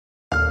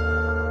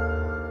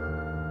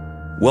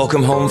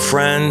Welcome home,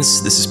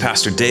 friends. This is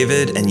Pastor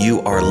David, and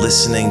you are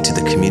listening to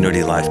the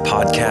Community Life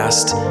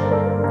Podcast.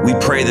 We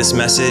pray this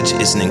message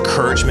is an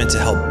encouragement to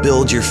help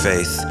build your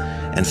faith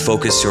and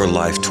focus your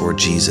life toward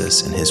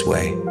Jesus and His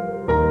way.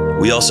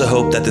 We also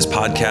hope that this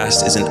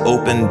podcast is an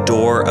open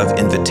door of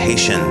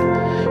invitation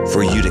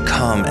for you to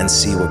come and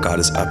see what God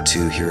is up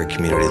to here at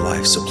Community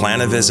Life. So plan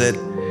a visit.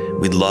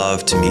 We'd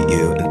love to meet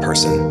you in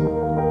person.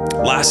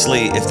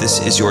 Lastly, if this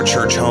is your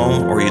church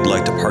home or you'd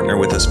like to partner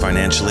with us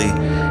financially,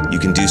 you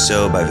can do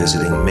so by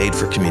visiting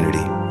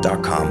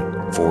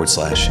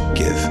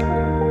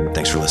madeforcommunity.com/give.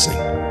 Thanks for listening.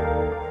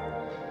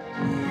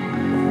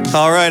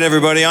 All right,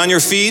 everybody, on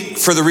your feet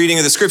for the reading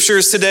of the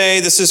scriptures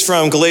today. This is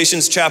from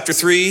Galatians chapter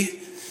 3.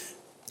 It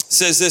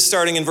says this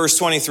starting in verse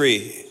 23.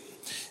 It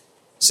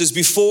says,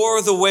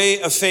 "Before the way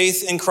of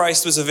faith in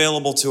Christ was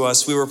available to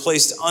us, we were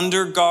placed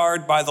under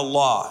guard by the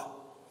law.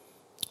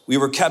 We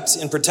were kept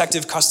in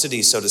protective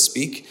custody, so to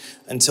speak,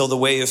 until the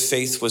way of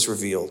faith was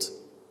revealed.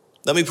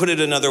 Let me put it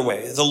another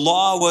way. The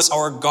law was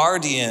our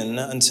guardian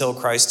until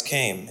Christ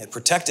came. It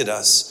protected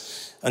us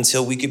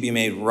until we could be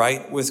made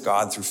right with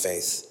God through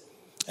faith.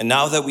 And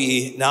now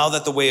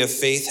that the way of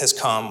faith has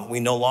come,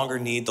 we no longer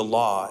need the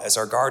law as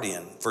our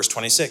guardian." Verse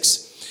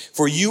 26,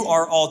 "For you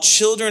are all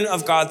children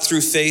of God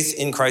through faith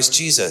in Christ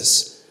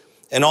Jesus.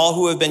 And all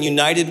who have been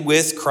united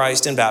with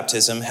Christ in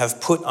baptism have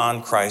put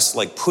on Christ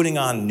like putting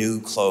on new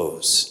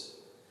clothes.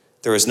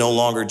 There is no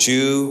longer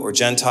Jew or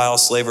Gentile,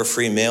 slave or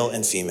free, male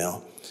and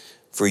female,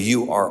 for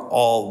you are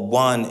all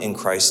one in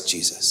Christ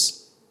Jesus.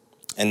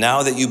 And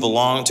now that you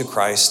belong to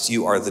Christ,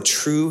 you are the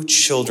true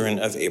children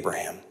of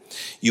Abraham.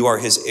 You are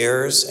his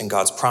heirs, and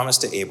God's promise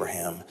to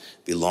Abraham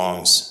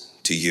belongs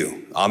to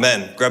you."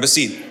 Amen. Grab a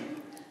seat.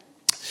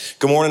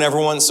 Good morning,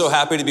 everyone. So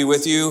happy to be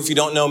with you. If you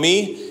don't know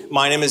me,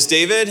 my name is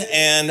David,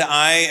 and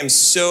I am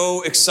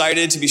so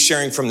excited to be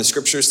sharing from the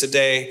scriptures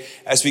today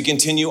as we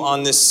continue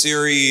on this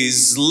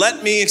series,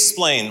 Let Me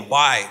Explain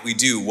Why We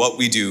Do What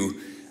We Do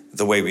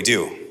the Way We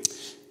Do,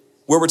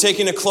 where we're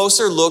taking a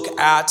closer look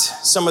at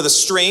some of the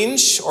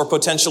strange or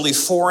potentially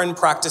foreign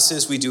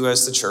practices we do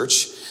as the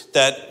church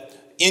that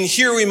in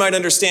here we might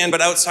understand,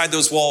 but outside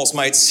those walls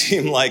might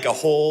seem like a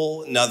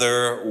whole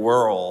nother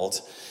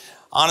world.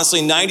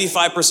 Honestly,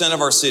 95%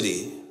 of our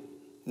city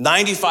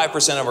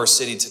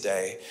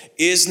today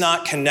is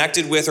not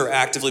connected with or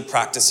actively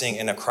practicing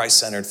in a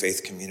Christ-centered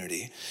faith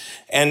community.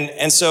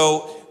 And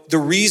so the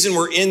reason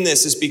we're in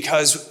this is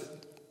because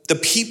the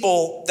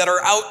people that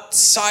are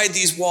outside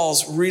these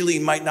walls really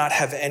might not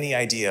have any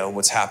idea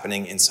what's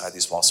happening inside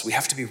these walls. So we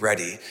have to be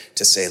ready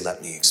to say,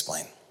 "Let me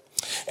explain."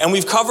 And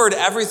we've covered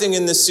everything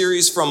in this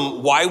series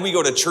from why we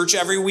go to church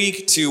every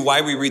week to why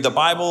we read the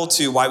Bible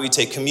to why we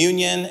take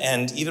communion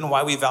and even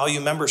why we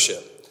value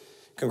membership.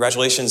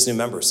 Congratulations, new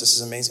members. This is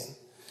amazing.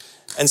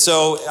 And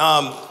so,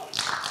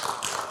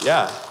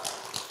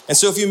 And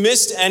so if you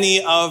missed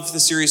any of the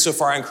series so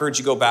far, I encourage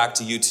you to go back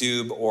to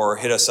YouTube or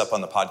hit us up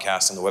on the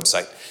podcast on the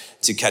website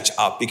to catch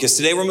up, because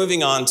today we're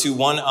moving on to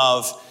one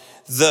of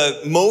the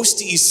most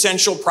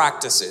essential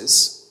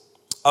practices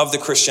of the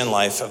Christian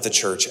life of the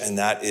church, and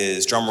that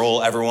is, drum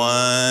roll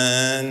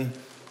everyone,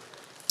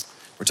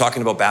 we're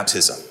talking about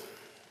baptism.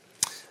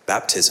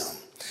 Baptism.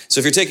 So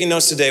if you're taking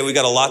notes today, we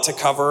got a lot to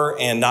cover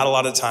and not a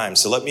lot of time,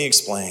 so let me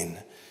explain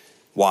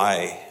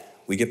why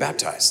we get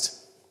baptized.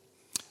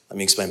 Let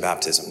me explain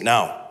baptism.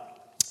 Now,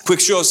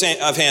 quick show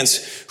of hands,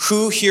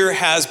 who here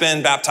has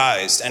been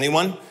baptized?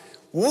 Anyone?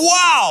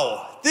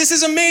 Wow, this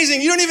is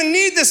amazing. You don't even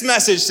need this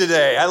message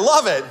today. I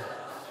love it.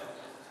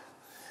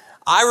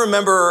 I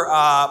remember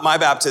my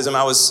baptism.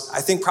 I was, I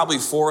think, probably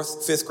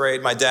 4th, 5th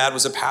grade. My dad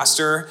was a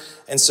pastor,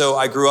 and so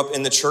I grew up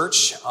in the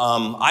church.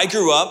 I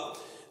grew up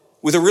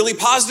with a really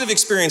positive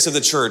experience of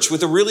the church,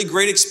 with a really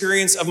great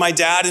experience of my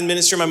dad in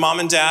ministry, my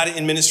mom and dad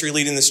in ministry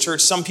leading this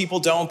church. Some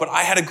people don't, but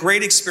I had a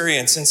great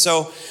experience. And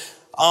so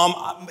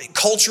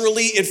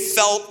culturally, it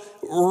felt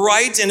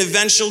right, and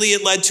eventually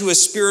it led to a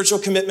spiritual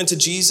commitment to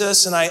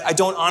Jesus. And I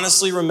don't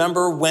honestly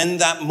remember when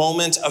that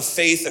moment of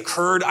faith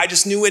occurred. I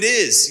just knew it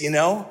is, you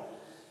know?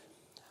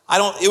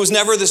 It was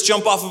never this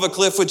jump off of a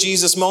cliff with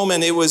Jesus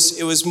moment. It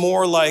was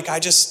more like I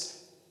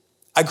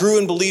grew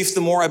in belief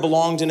the more I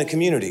belonged in a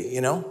community,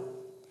 you know?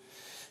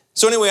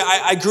 So anyway,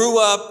 I grew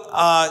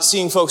up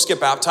seeing folks get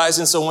baptized.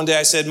 And so one day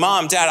I said,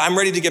 "Mom, Dad, I'm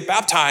ready to get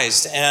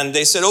baptized." And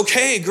they said,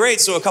 "Okay, great."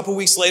 So a couple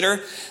weeks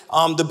later,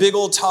 the big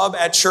old tub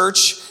at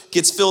church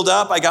gets filled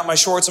up. I got my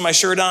shorts and my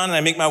shirt on, and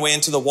I make my way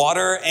into the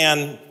water.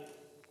 And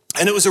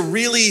it was a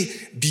really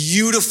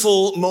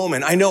beautiful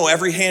moment. I know,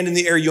 every hand in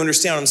the air, you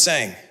understand what I'm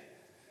saying.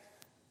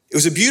 It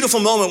was a beautiful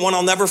moment, one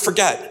I'll never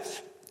forget.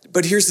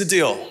 But here's the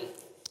deal.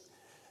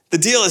 The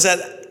deal is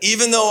that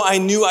even though I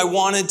knew I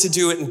wanted to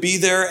do it and be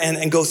there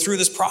and go through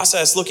this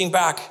process, looking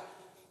back,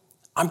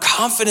 I'm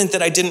confident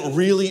that I didn't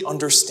really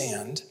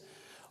understand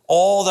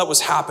all that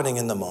was happening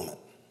in the moment.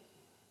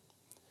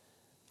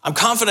 I'm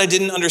confident I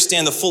didn't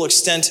understand the full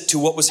extent to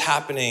what was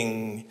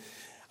happening.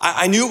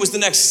 I knew it was the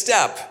next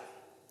step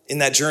in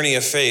that journey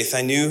of faith.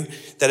 I knew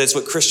that it's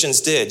what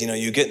Christians did. You know,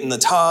 you get in the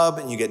tub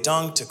and you get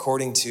dunked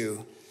according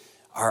to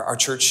our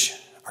church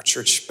our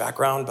church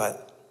background,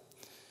 but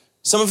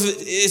some of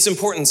its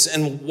importance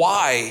and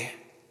why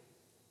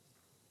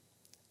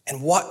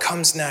and what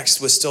comes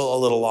next was still a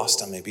little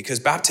lost on me, because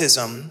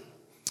baptism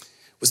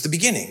was the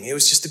beginning. It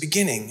was just the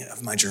beginning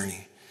of my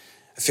journey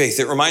of faith.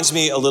 It reminds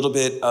me a little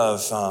bit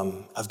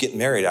of getting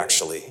married,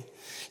 actually.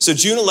 So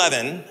June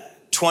 11,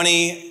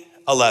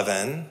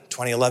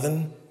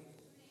 2011,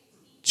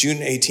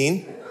 June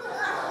 18.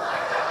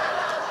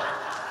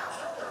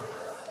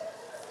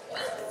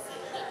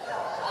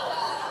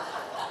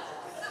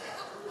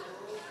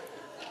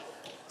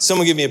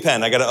 Someone give me a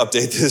pen. I got to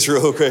update this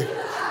real quick.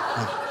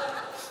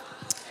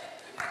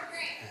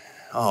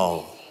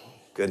 Oh,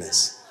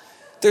 goodness.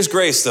 There's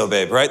grace though,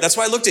 babe, right? That's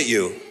why I looked at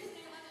you.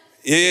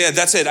 Yeah,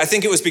 that's it. I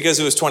think it was because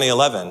it was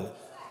 2011.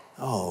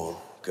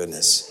 Oh,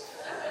 goodness.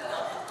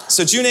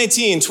 So June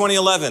 18,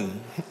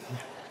 2011.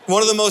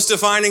 One of the most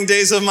defining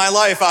days of my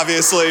life,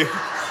 obviously.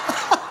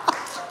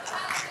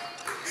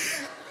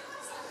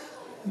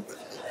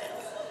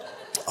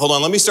 Hold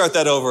on, let me start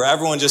that over.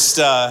 Everyone just,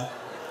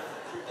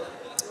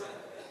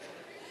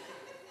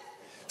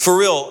 for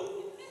real,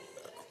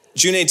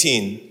 June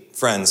 18,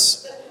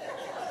 friends.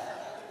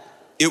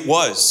 It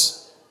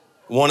was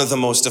one of the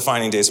most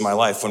defining days of my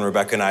life when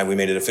Rebecca and we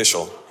made it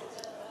official.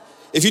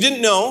 If you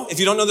don't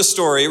know the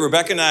story,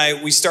 Rebecca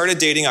and we started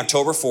dating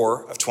October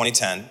 4 of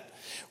 2010.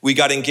 We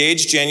got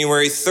engaged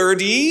January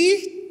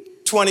 30,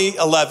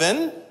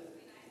 2011.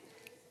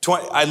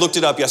 I looked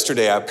it up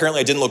yesterday. Apparently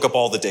I didn't look up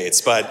all the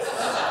dates, but,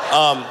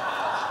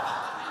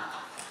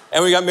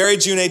 and we got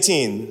married June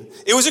 18.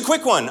 It was a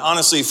quick one,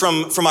 honestly,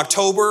 from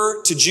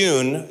October to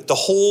June, the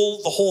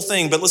whole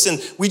thing. But listen,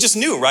 we just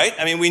knew, right?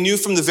 I mean, we knew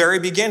from the very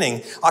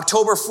beginning.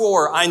 October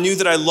 4, I knew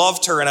that I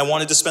loved her and I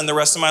wanted to spend the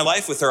rest of my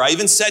life with her. I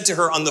even said to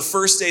her on the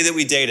first day that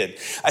we dated,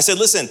 I said,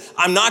 listen,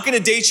 I'm not going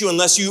to date you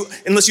unless you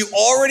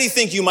already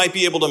think you might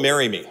be able to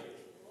marry me.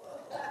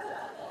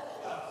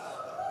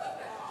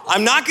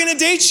 I'm not going to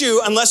date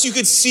you unless you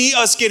could see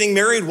us getting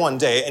married one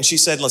day. And she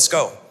said, let's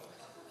go.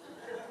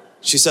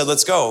 She said,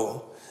 let's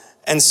go.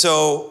 And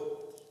so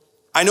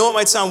I know it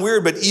might sound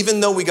weird, but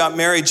even though we got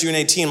married June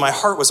 18, my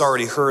heart was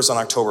already hers on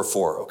October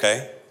 4,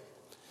 okay?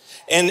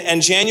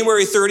 And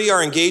January 30,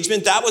 our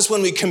engagement, that was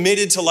when we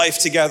committed to life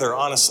together,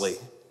 honestly.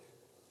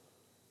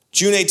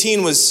 June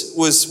 18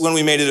 was when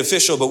we made it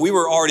official, but we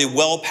were already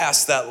well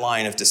past that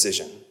line of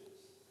decision.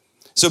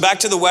 So back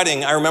to the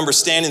wedding, I remember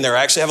standing there.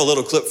 I actually have a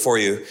little clip for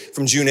you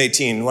from June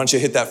 18. Why don't you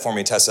hit that for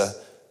me, Tessa?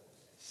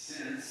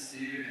 Since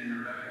David and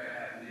Rebecca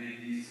have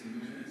made these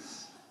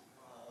commitments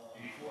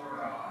before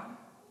God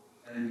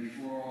and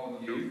before all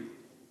of you,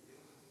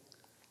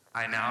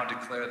 I now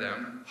declare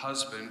them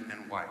husband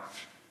and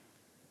wife.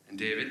 And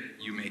David,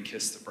 you may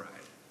kiss the bride.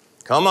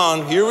 Come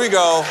on, here we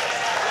go.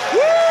 Woo!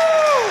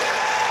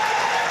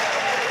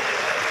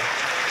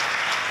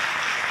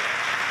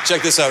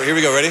 Check this out. Here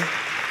we go. Ready?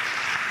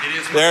 It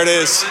is there it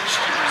is. Privilege to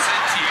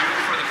present to you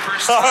for the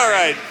first time.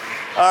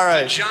 All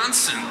right. The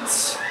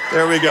Johnsons.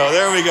 There we go.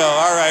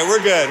 All right,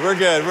 we're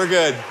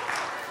good.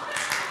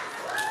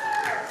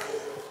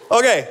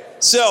 Okay,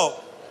 so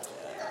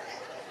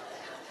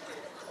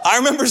I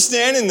remember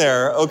standing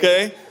there,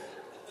 okay,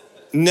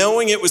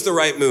 knowing it was the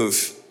right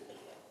move.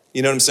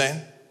 You know what I'm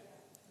saying?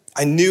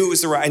 I knew it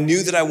was I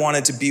knew that I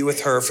wanted to be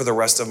with her for the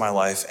rest of my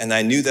life, and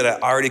I knew that I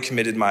already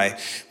committed my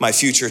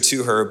future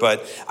to her,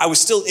 but I was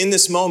still in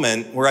this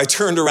moment where I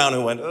turned around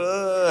and went,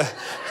 ugh.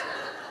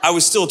 I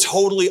was still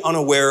totally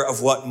unaware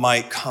of what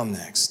might come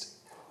next.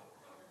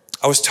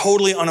 I was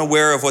totally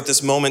unaware of what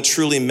this moment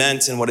truly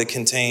meant and what it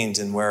contained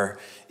and where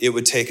it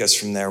would take us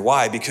from there.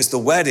 Why? Because the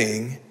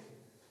wedding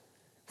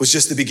was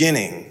just the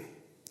beginning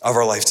of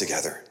our life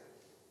together.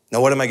 Now,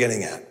 what am I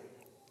getting at?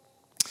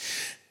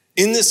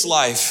 In this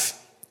life,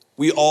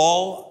 we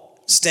all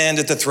stand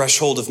at the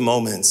threshold of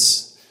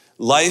moments,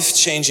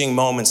 life-changing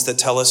moments that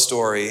tell a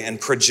story and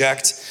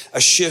project a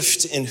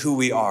shift in who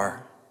we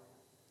are.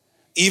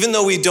 Even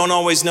though we don't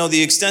always know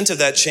the extent of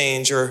that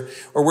change or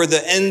where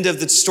the end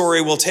of the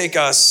story will take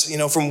us,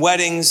 from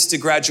weddings to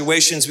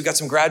graduations, we've got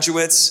some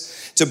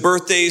graduates, to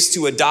birthdays,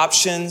 to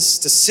adoptions,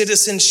 to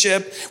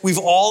citizenship. We've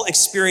all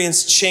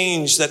experienced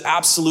change that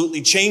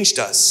absolutely changed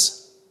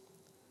us,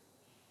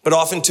 but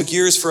often took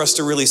years for us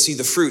to really see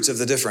the fruits of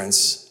the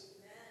difference.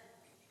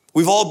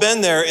 We've all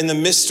been there in the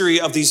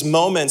mystery of these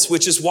moments,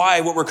 which is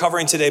why what we're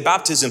covering today,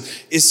 baptism,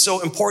 is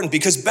so important,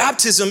 because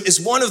baptism is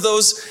one of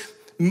those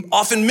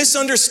often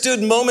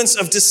misunderstood moments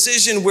of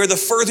decision where the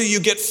further you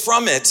get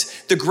from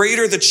it, the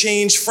greater the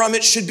change from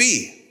it should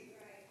be.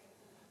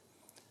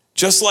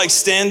 Just like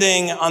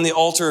standing on the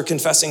altar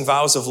confessing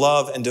vows of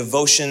love and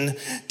devotion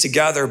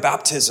together,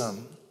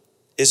 baptism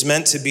is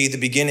meant to be the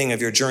beginning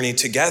of your journey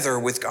together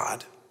with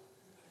God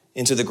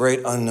into the great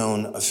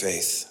unknown of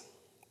faith.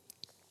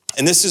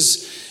 And this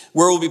is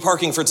where we'll be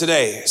parking for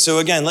today. So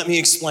again, let me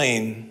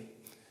explain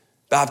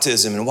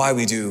baptism and why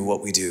we do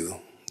what we do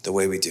the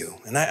way we do.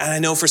 And I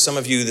know for some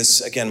of you,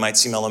 this again might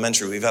seem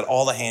elementary. We've got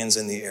all the hands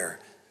in the air.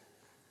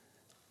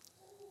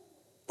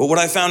 But what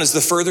I found is the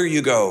further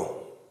you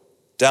go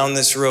down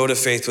this road of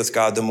faith with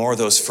God, the more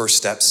those first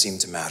steps seem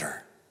to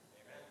matter.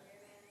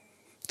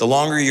 The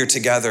longer you're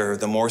together,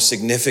 the more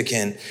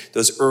significant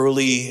those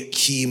early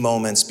key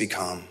moments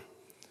become,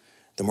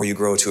 the more you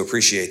grow to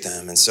appreciate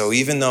them. And so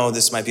even though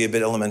this might be a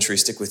bit elementary,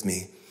 stick with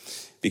me,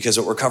 because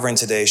what we're covering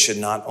today should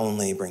not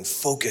only bring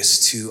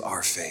focus to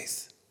our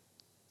faith,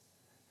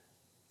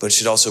 but it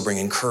should also bring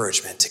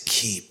encouragement to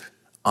keep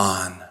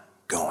on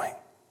going.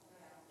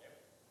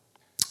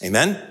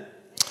 Amen?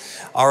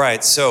 All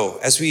right, so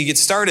as we get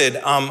started,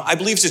 I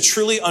believe to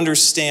truly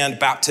understand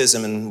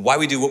baptism and why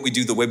we do what we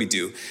do the way we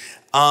do,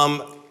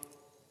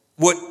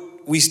 what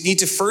we need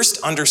to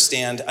first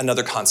understand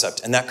another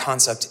concept, and that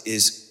concept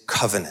is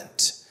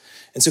covenant.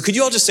 And so could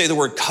you all just say the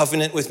word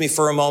covenant with me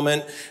for a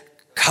moment?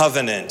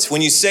 Covenant.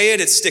 When you say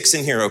it, it sticks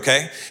in here,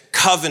 okay?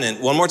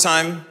 Covenant. One more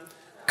time.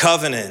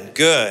 Covenant.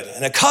 Good.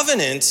 And a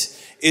covenant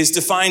is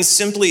defined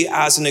simply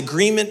as an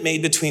agreement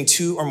made between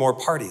two or more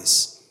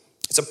parties.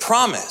 It's a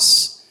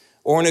promise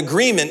or an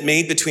agreement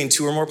made between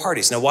two or more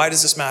parties. Now, why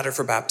does this matter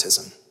for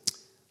baptism?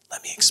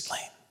 Let me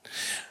explain.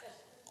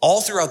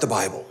 All throughout the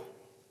Bible,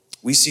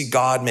 we see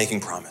God making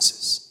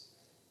promises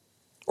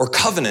or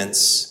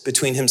covenants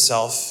between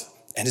himself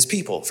and his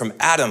people. From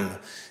Adam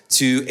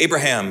to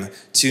Abraham,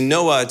 to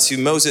Noah, to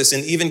Moses,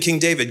 and even King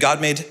David, God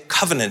made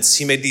covenants.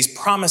 He made these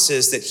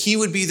promises that he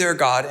would be their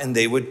God and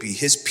they would be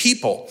his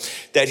people,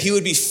 that he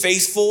would be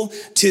faithful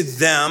to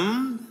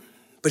them,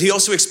 but he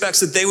also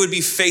expects that they would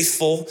be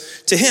faithful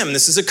to him.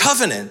 This is a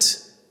covenant.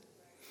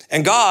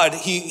 And God,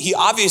 he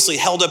obviously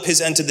held up his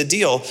end of the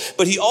deal,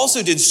 but he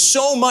also did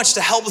so much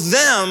to help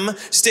them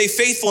stay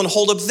faithful and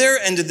hold up their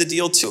end of the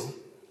deal too.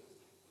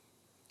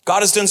 God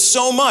has done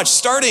so much,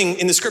 starting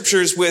in the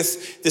scriptures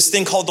with this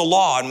thing called the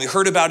law, and we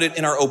heard about it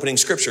in our opening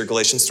scripture,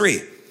 Galatians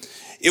 3.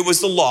 It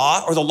was the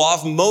law, or the law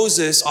of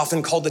Moses,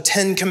 often called the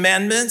 10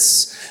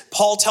 Commandments.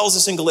 Paul tells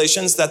us in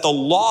Galatians that the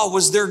law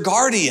was their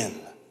guardian.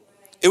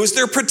 It was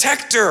their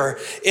protector,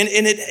 and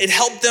it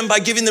helped them by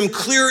giving them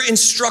clear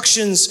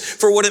instructions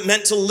for what it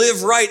meant to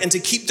live right and to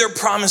keep their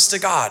promise to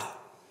God,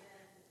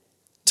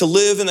 to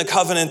live in the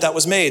covenant that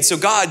was made. So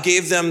God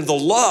gave them the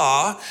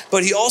law,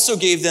 but he also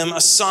gave them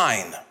a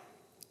sign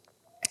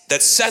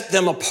that set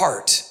them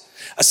apart,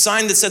 a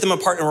sign that set them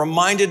apart and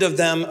reminded of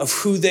them of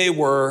who they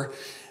were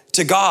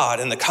to God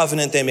and the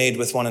covenant they made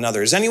with one another.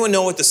 Does anyone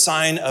know what the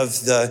sign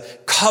of the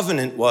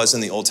covenant was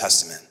in the Old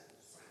Testament?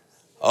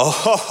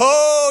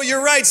 Oh,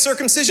 you're right,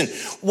 circumcision.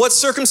 What's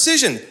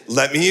circumcision?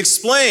 Let me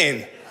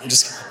explain. I'm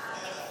just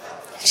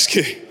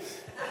kidding.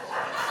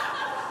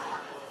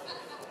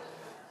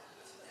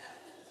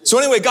 So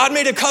anyway, God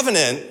made a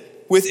covenant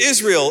with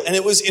Israel, and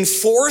it was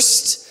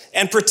enforced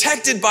and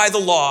protected by the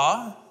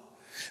law,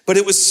 but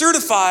it was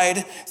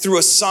certified through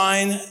a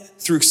sign,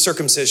 through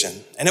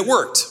circumcision. And it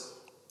worked.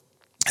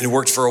 And it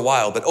worked for a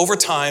while. But over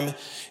time,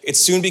 it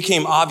soon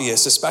became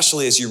obvious,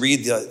 especially as you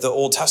read the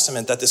Old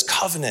Testament, that this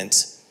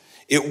covenant,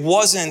 it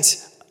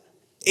wasn't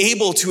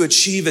able to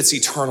achieve its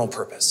eternal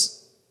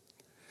purpose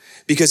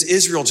because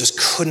Israel just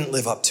couldn't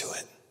live up to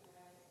it.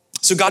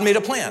 So God made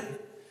a plan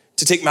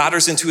to take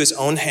matters into his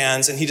own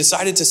hands, and he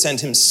decided to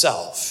send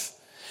himself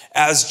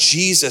as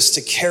Jesus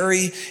to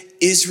carry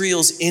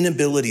Israel's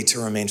inability to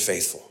remain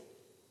faithful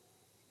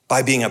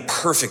by being a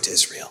perfect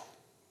Israel,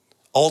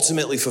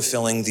 ultimately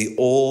fulfilling the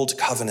old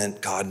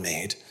covenant God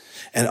made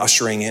and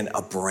ushering in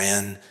a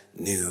brand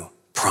new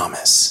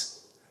promise.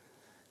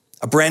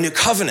 A brand new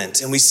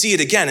covenant, and we see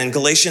it again in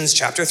Galatians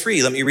chapter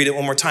 3. Let me read it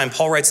one more time.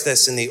 Paul writes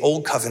this in the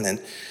Old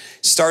Covenant,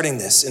 starting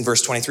this in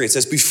verse 23. It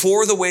says,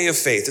 before the way of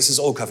faith, this is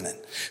Old Covenant,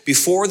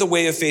 before the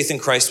way of faith in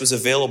Christ was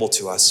available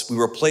to us, we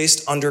were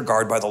placed under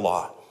guard by the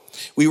law.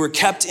 We were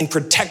kept in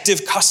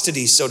protective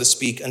custody, so to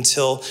speak,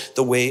 until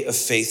the way of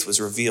faith was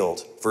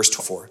revealed. Verse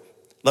 24.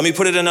 Let me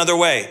put it another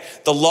way.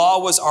 The law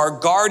was our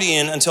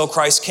guardian until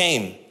Christ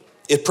came.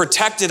 It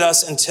protected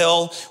us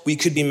until we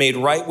could be made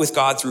right with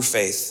God through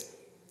faith.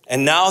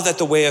 And now that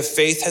the way of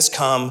faith has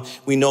come,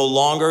 we no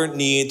longer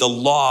need the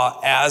law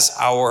as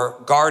our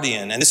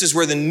guardian. And this is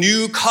where the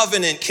new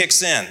covenant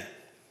kicks in.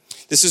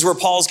 This is where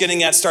Paul's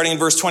getting at starting in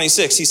verse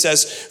 26. He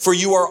says, for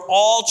you are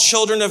all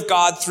children of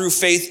God through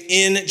faith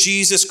in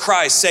Jesus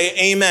Christ. Say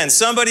amen.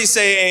 Somebody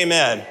say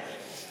amen.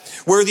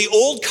 Where the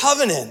old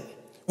covenant,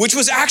 which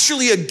was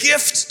actually a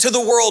gift to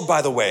the world,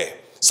 by the way.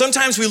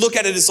 Sometimes we look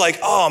at it as like,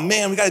 oh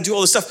man, we got to do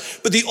all this stuff.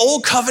 But the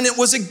old covenant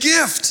was a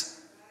gift.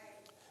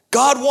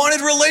 God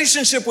wanted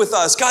relationship with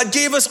us. God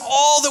gave us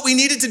all that we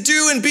needed to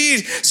do and be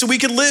so we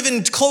could live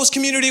in close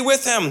community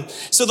with him.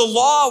 So the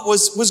law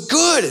was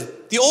good.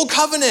 The old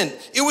covenant,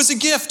 it was a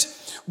gift,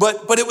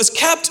 but it was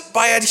kept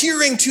by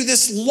adhering to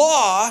this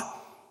law.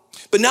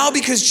 But now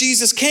because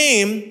Jesus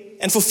came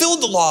and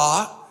fulfilled the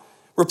law,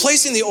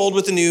 replacing the old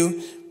with the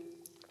new,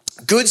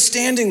 good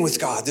standing with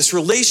God, this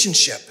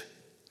relationship,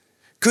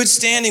 good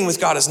standing with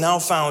God is now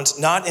found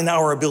not in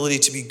our ability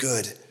to be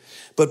good,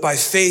 but by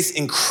faith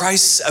in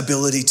Christ's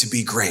ability to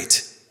be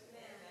great.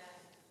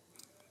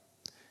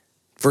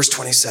 Verse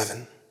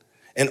 27,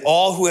 and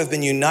all who have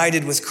been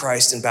united with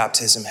Christ in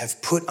baptism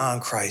have put on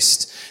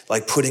Christ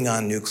like putting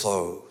on new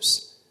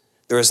clothes.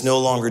 There is no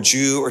longer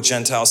Jew or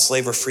Gentile,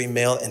 slave or free,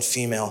 male and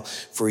female,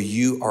 for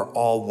you are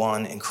all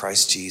one in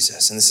Christ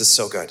Jesus. And this is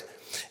so good.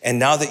 And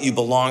now that you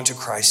belong to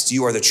Christ,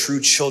 you are the true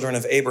children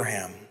of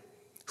Abraham,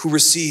 who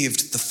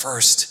received the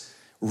first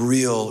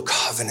real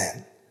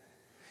covenant.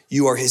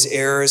 You are his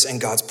heirs,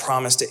 and God's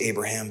promise to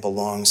Abraham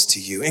belongs to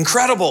you.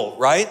 Incredible,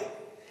 right?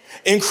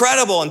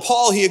 Incredible. And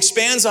Paul, he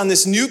expands on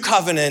this new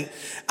covenant,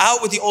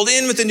 out with the old,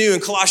 in with the new, in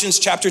Colossians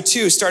chapter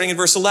 2, starting in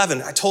verse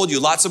 11. I told you,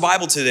 lots of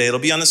Bible today. It'll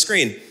be on the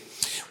screen.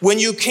 When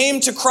you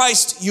came to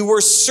Christ, you were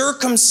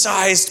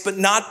circumcised, but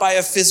not by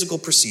a physical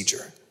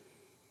procedure.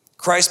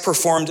 Christ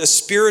performed a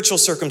spiritual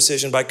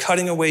circumcision by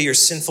cutting away your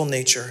sinful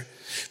nature.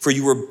 For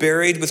you were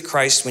buried with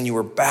Christ when you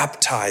were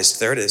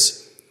baptized. There it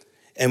is.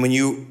 And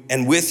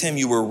with him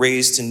you were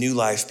raised to new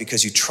life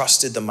because you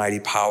trusted the mighty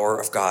power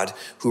of God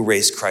who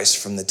raised Christ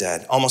from the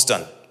dead. Almost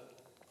done.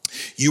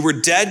 You were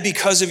dead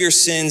because of your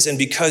sins and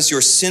because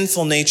your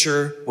sinful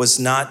nature was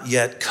not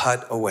yet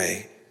cut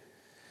away.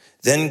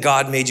 Then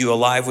God made you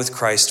alive with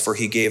Christ, for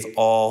he gave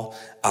all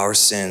our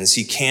sins.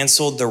 He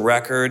canceled the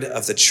record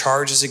of the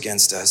charges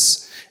against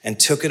us and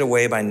took it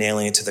away by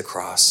nailing it to the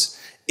cross.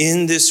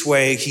 In this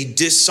way, he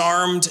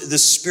disarmed the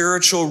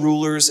spiritual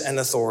rulers and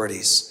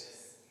authorities.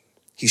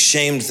 He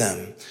shamed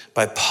them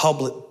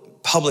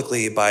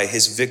publicly by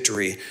his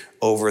victory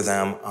over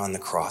them on the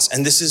cross.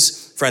 And this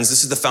is, friends,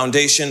 this is the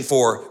foundation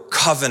for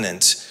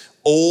covenant,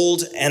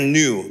 old and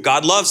new.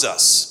 God loves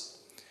us,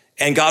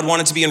 and God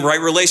wanted to be in right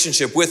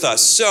relationship with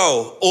us.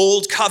 So,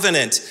 old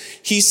covenant,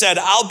 he said,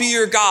 I'll be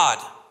your God,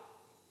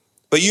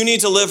 but you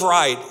need to live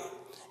right.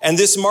 And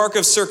this mark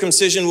of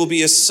circumcision will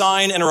be a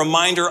sign and a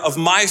reminder of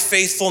my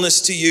faithfulness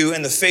to you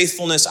and the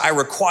faithfulness I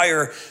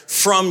require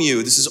from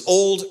you. This is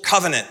old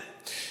covenant.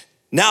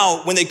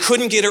 Now, when they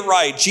couldn't get it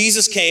right,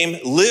 Jesus came,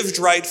 lived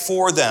right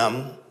for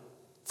them,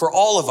 for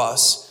all of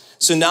us.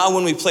 So now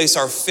when we place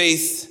our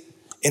faith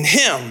in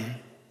him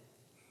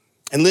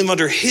and live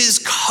under his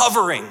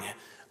covering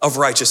of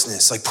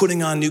righteousness, like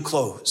putting on new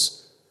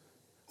clothes,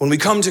 when we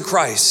come to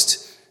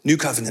Christ, new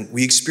covenant,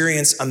 we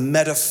experience a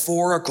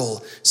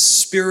metaphorical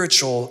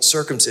spiritual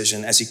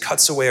circumcision as he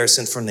cuts away our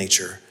sinful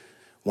nature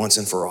once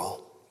and for all.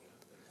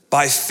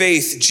 By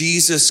faith,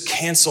 Jesus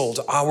canceled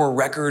our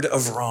record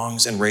of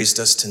wrongs and raised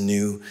us to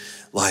new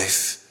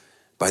life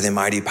by the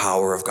mighty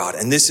power of God.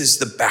 And this is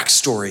the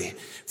backstory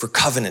for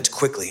covenant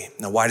quickly.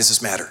 Now, why does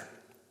this matter?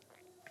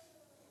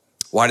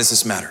 Why does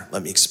this matter?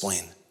 Let me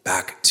explain.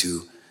 Back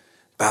to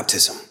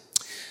baptism.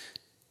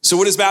 So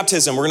what is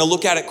baptism? We're going to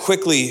look at it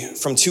quickly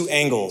from two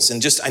angles.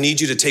 And I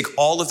need you to take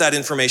all of that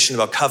information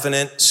about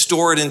covenant,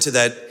 store it into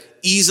that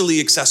easily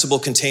accessible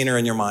container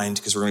in your mind,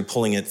 because we're going to be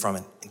pulling it from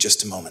it in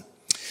just a moment.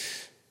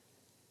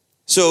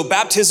 So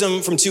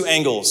baptism from two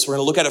angles. We're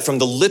going to look at it from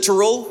the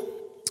literal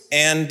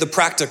and the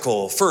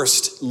practical.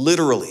 First,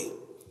 literally.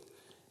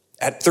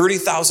 At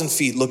 30,000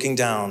 feet looking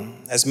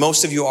down, as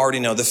most of you already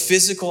know, the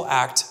physical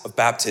act of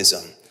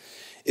baptism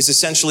is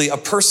essentially a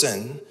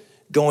person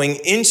going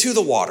into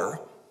the water,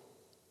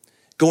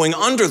 going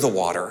under the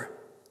water,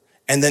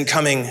 and then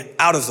coming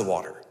out of the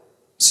water.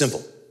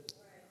 Simple.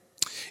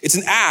 It's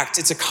an act,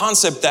 it's a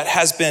concept that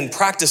has been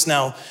practiced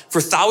now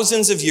for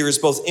thousands of years,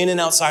 both in and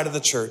outside of the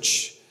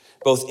church,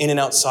 both in and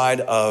outside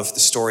of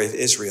the story of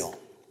Israel.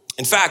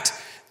 In fact,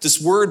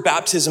 this word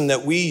baptism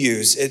that we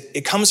use,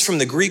 it comes from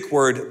the Greek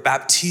word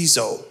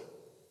baptizo.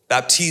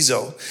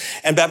 Baptizo.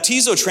 And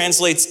baptizo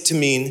translates to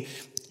mean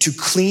to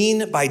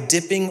clean by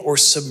dipping or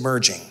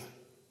submerging,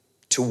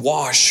 to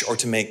wash or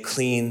to make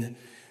clean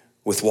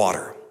with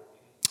water.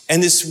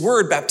 And this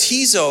word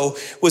baptizo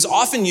was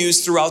often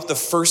used throughout the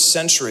first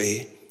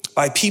century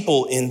by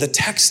people in the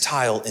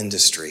textile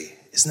industry.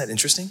 Isn't that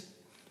interesting?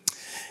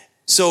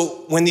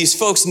 So when these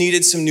folks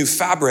needed some new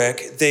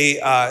fabric, they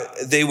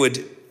would,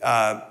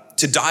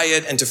 to dye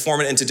it and to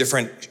form it into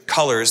different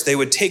colors, they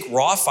would take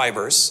raw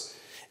fibers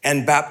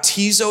and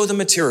baptizo the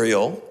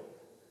material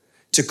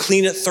to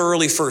clean it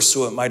thoroughly first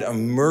so it might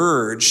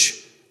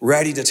emerge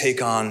ready to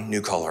take on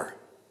new color.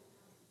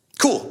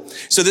 Cool.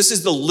 So this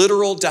is the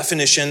literal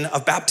definition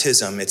of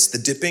baptism. It's the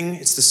dipping,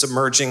 it's the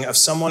submerging of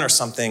someone or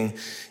something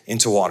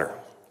into water.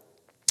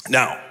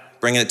 Now,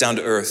 bringing it down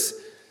to earth,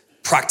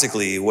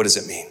 practically, what does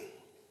it mean?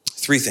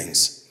 Three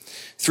things.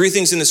 Three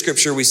things in the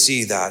scripture we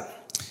see that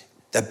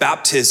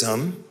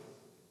baptism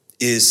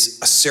is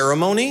a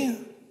ceremony,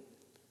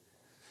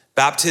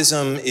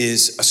 baptism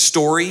is a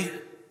story,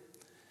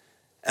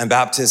 and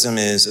baptism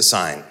is a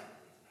sign.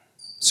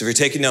 So if you're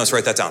taking notes,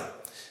 write that down.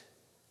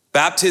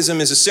 Baptism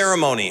is a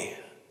ceremony,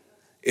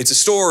 it's a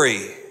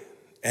story,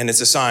 and it's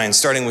a sign,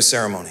 starting with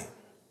ceremony.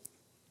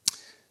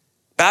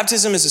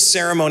 Baptism is a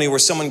ceremony where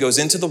someone goes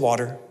into the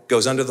water,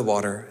 goes under the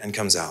water, and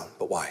comes out.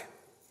 But why?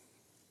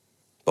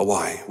 But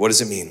why? What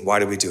does it mean? Why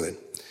do we do it?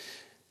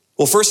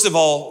 Well, first of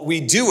all, we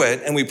do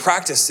it and we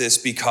practice this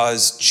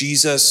because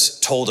Jesus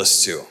told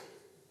us to,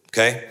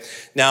 okay?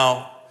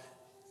 Now,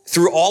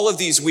 through all of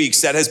these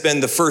weeks, that has been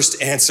the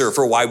first answer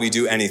for why we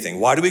do anything.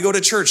 Why do we go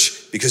to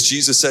church? Because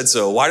Jesus said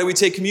so. Why do we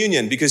take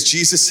communion? Because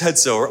Jesus said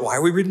so. Why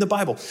are we reading the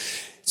Bible?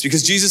 It's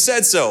because Jesus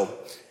said so.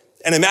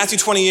 And in Matthew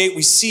 28,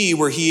 we see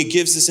where he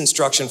gives this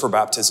instruction for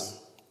baptism.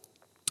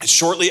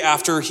 Shortly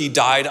after he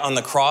died on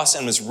the cross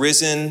and was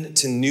risen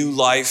to new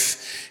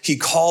life, he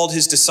called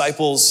his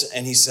disciples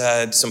and he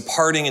said some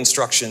parting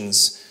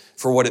instructions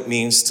for what it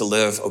means to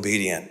live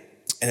obedient.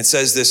 And it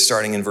says this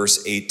starting in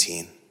verse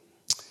 18.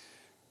 It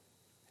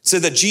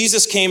said that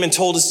Jesus came and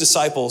told his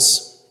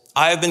disciples,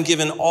 "I have been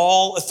given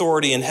all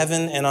authority in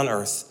heaven and on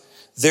earth.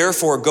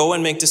 Therefore, go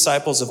and make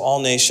disciples of all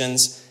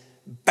nations,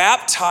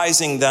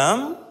 baptizing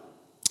them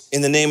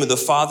in the name of the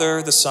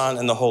Father, the Son,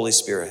 and the Holy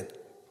Spirit.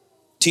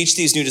 Teach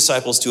these new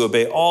disciples to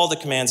obey all the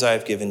commands I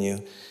have given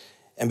you,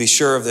 and be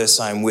sure of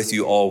this, I am with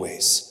you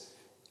always,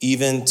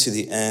 even to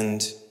the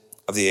end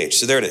of the age."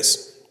 So there it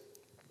is.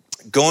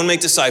 Go and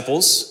make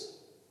disciples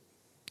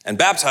and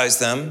baptize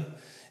them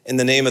in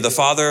the name of the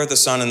Father, the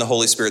Son, and the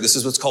Holy Spirit. This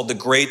is what's called the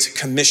Great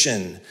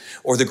Commission,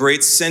 or the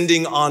great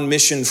sending on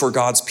mission for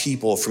God's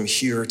people from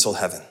here till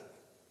heaven.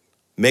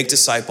 Make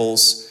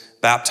disciples,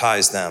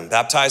 baptize them.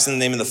 Baptize in the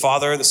name of the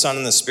Father, the Son,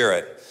 and the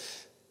Spirit.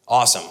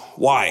 Awesome.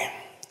 Why?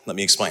 Let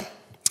me explain.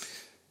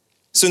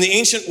 So in the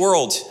ancient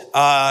world,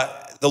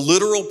 the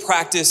literal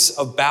practice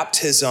of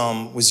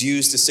baptism was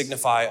used to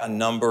signify a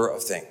number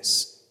of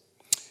things.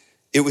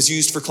 It was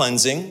used for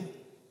cleansing.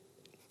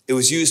 It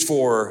was used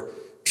for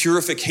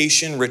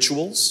purification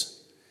rituals.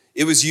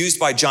 It was used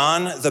by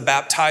John the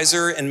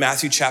Baptizer in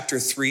Matthew chapter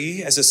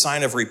 3 as a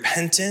sign of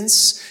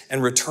repentance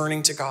and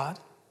returning to God.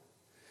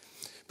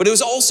 But it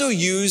was also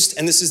used,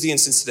 and this is the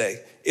instance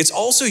today, it's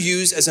also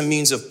used as a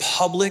means of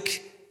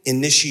public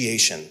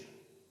initiation.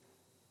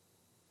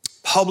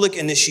 Public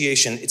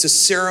initiation. It's a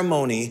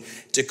ceremony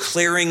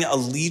declaring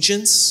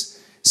allegiance,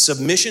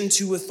 submission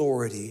to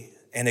authority,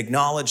 and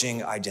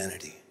acknowledging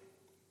identity.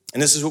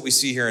 And this is what we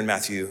see here in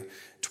Matthew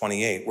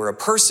 28, where a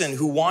person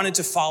who wanted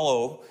to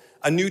follow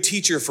a new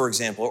teacher, for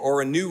example,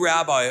 or a new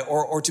rabbi,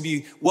 or to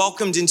be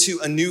welcomed into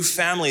a new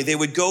family, they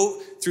would go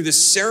through the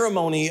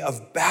ceremony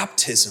of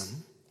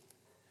baptism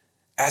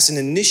as an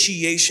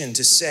initiation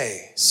to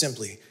say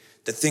simply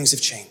that things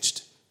have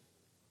changed.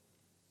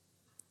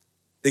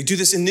 They do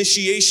this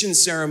initiation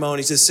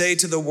ceremony to say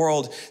to the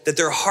world that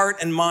their heart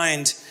and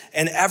mind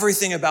and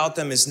everything about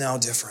them is now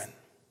different.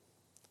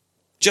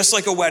 Just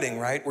like a wedding,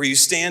 right? Where you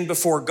stand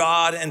before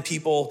God and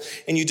people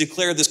and you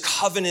declare this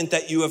covenant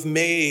that you have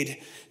made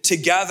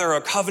together,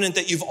 a covenant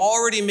that you've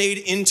already made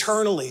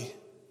internally.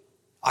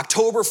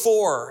 October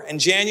 4 and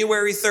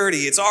January 30,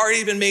 it's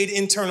already been made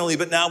internally,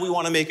 but now we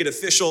want to make it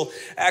official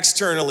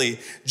externally.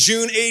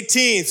 June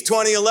 18th,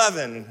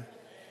 2011.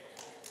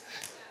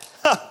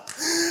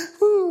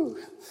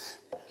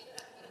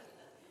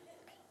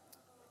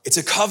 It's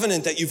a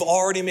covenant that you've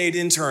already made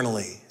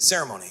internally,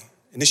 ceremony,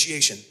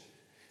 initiation.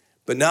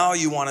 But now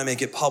you want to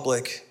make it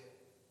public,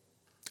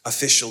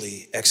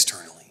 officially,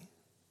 externally.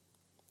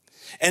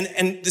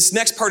 And this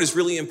next part is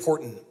really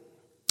important.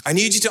 I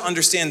need you to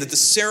understand that the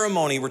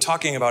ceremony we're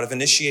talking about of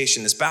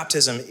initiation, this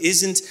baptism,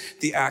 isn't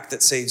the act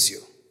that saves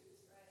you.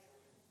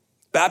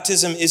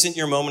 Baptism isn't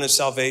your moment of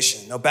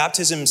salvation. No,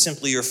 baptism is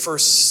simply your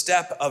first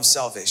step of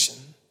salvation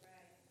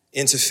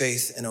into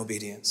faith and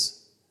obedience.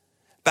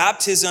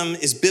 Baptism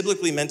is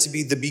biblically meant to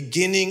be the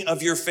beginning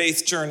of your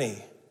faith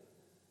journey.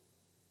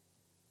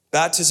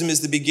 Baptism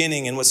is the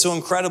beginning, and what's so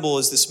incredible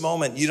is this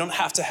moment, you don't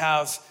have to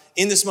have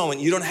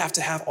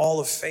all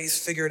of faith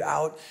figured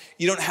out.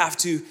 You don't have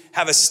to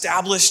have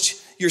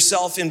established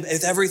yourself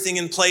with everything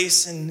in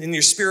place in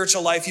your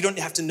spiritual life. You don't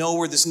have to know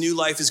where this new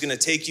life is going to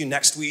take you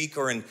next week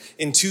or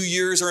in 2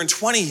 years or in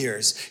 20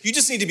 years. You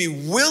just need to be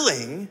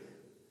willing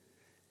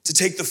to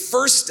take the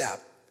first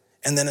step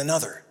and then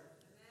another.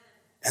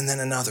 And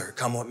then another,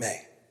 come what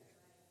may.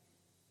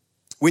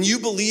 When you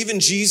believe in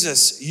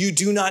Jesus, you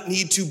do not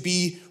need to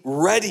be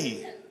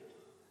ready.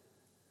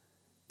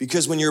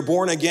 Because when you're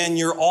born again,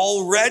 you're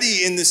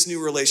already in this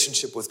new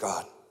relationship with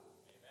God.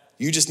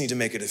 You just need to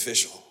make it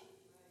official.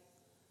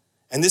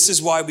 And this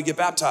is why we get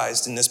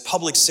baptized in this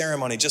public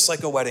ceremony, just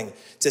like a wedding,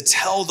 to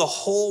tell the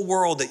whole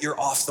world that you're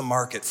off the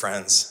market,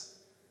 friends.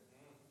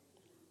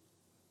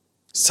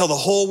 To tell the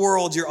whole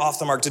world you're off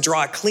the mark, to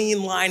draw a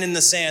clean line in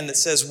the sand that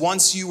says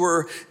once you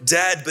were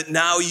dead, but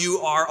now you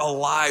are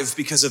alive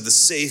because of the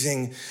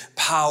saving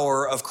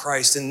power of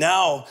Christ. And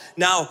now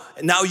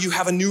you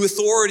have a new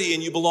authority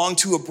and you belong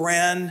to a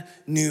brand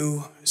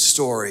new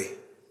story.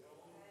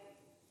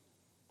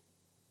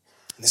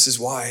 And this is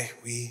why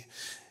we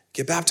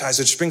get baptized,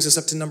 which brings us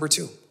up to number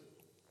 2.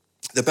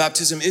 The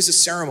baptism is a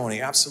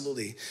ceremony,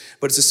 absolutely,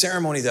 but it's a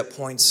ceremony that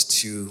points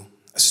to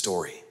a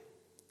story.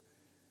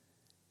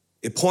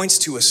 It points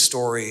to a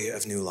story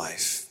of new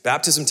life.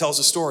 Baptism tells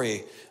a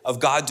story of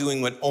God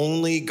doing what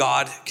only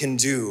God can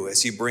do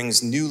as he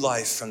brings new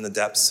life from the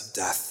depths of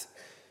death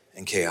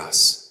and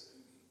chaos.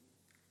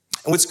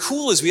 And what's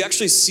cool is we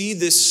actually see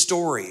this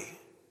story,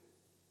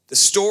 the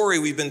story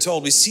we've been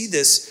told, we see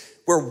this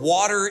where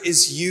water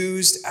is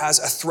used as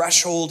a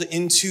threshold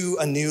into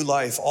a new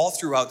life all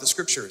throughout the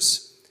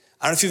scriptures.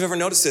 I don't know if you've ever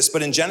noticed this,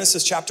 but in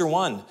Genesis chapter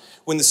 1,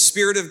 when the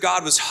Spirit of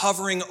God was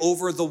hovering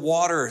over the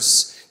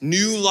waters,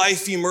 new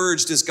life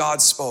emerged as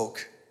God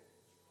spoke.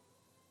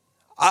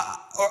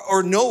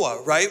 or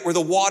Noah, right? Where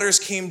the waters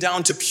came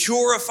down to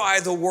purify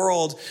the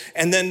world.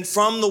 And then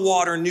from the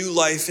water, new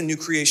life and new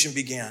creation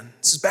began.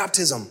 This is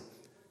baptism.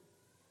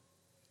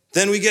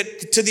 Then we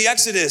get to the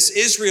Exodus,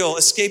 Israel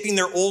escaping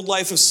their old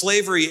life of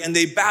slavery, and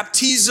they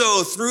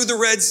baptizo through the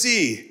Red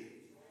Sea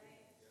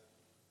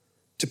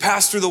to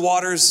pass through the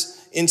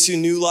waters into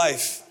new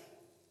life.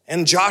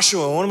 And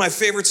Joshua, one of my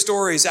favorite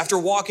stories, after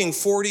walking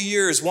 40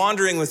 years,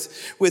 wandering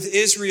with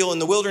Israel in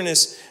the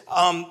wilderness,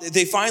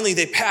 they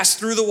passed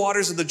through the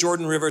waters of the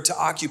Jordan River to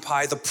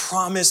occupy the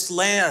promised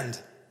land.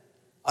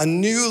 A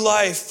new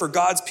life for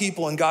God's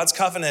people and God's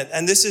covenant.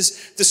 And this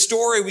is the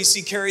story we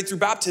see carried through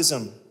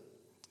baptism.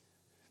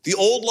 The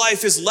old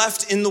life is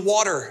left in the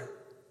water,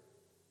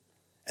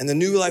 and the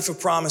new life of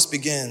promise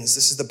begins.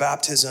 This is the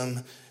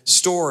baptism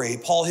story.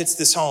 Paul hits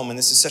this home, and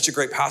this is such a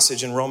great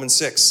passage in Romans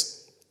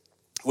 6.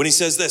 When he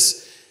says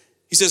this,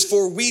 he says,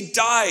 "For we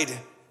died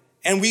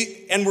and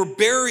were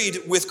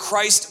buried with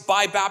Christ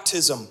by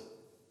baptism.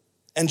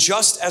 And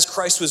just as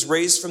Christ was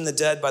raised from the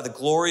dead by the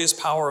glorious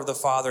power of the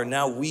Father,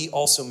 now we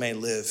also may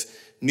live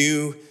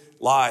new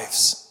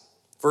lives."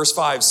 Verse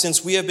 5,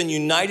 "Since we have been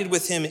united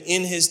with him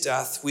in his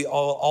death, we will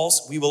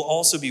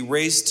also be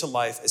raised to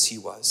life as he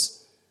was.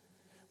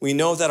 We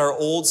know that our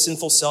old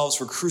sinful selves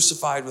were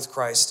crucified with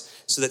Christ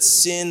so that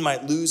sin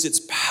might lose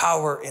its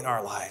power in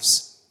our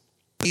lives.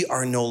 We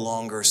are no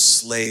longer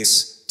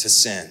slaves to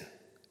sin,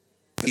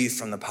 free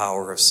from the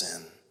power of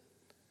sin.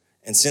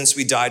 And since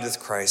we died with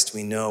Christ,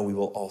 we know we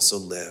will also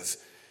live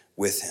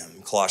with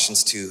him."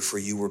 Colossians 2, "For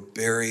you were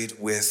buried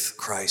with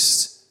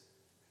Christ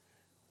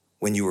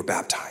when you were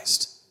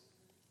baptized.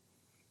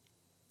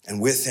 And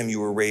with him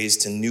you were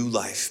raised to new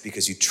life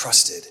because you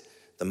trusted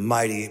the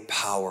mighty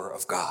power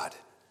of God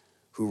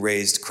who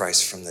raised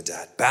Christ from the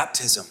dead."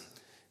 Baptism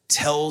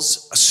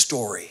tells a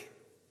story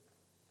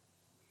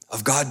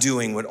of God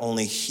doing what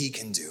only he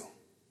can do,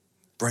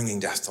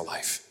 bringing death to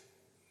life.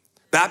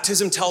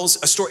 Baptism tells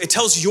a story. It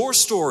tells your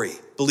story,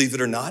 believe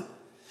it or not,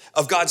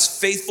 of God's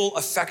faithful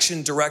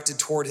affection directed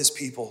toward his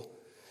people,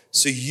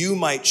 so you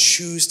might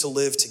choose to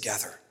live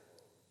together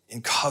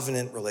in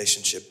covenant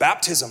relationship.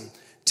 Baptism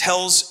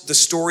tells the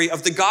story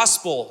of the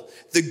gospel,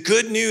 the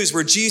good news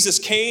where Jesus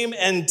came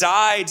and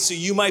died so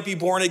you might be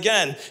born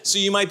again, so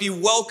you might be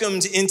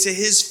welcomed into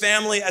his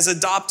family as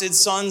adopted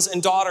sons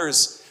and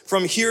daughters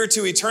from here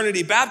to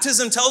eternity.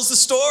 Baptism tells the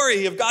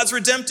story of God's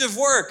redemptive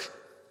work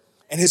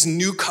and his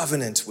new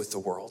covenant with the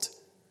world.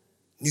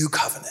 New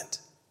covenant.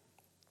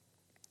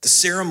 The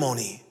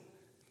ceremony,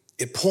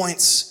 it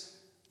points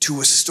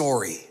to a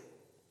story,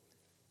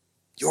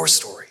 your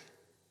story.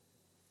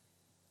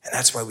 And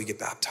that's why we get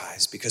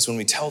baptized, because when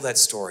we tell that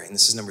story, and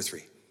this is number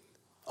 3,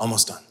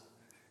 almost done.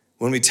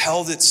 When we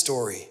tell that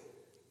story,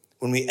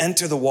 when we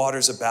enter the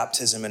waters of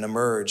baptism and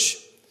emerge,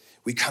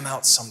 we come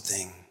out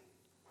something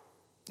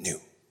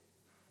new.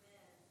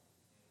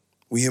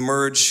 We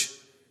emerge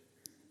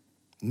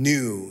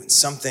new, and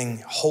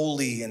something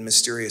holy and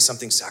mysterious,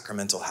 something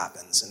sacramental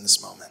happens in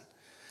this moment.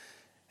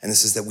 And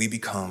this is that we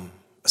become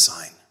a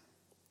sign.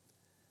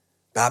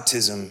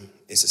 Baptism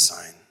is a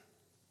sign.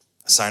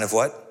 A sign of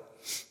what?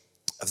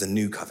 Of the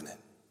new covenant.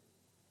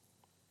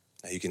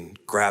 Now you can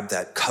grab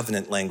that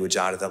covenant language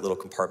out of that little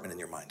compartment in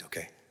your mind,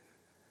 okay?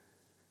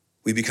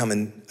 We become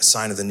a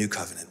sign of the new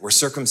covenant, where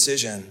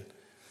circumcision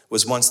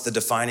was once the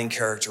defining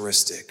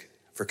characteristic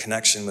for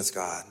connection with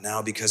God.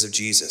 Now, because of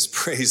Jesus,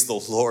 praise the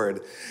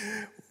Lord,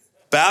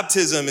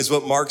 baptism is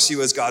what marks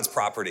you as God's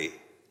property.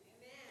 Amen.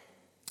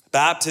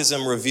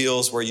 Baptism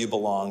reveals where you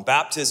belong.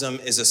 Baptism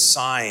is a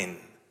sign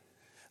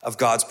of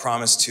God's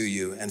promise to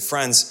you. And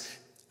friends,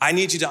 I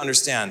need you to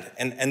understand,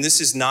 and this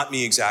is not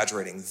me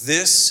exaggerating,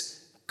 this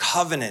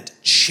covenant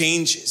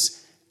changes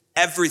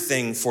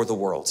everything for the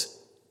world.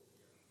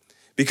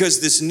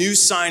 Because this new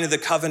sign of the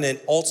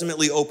covenant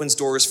ultimately opens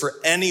doors for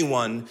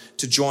anyone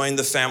to join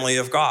the family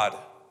of God.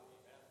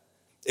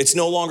 It's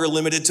no longer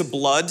limited to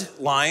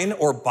bloodline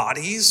or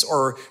bodies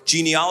or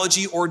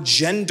genealogy or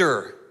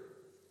gender.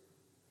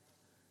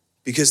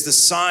 Because the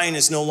sign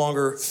is no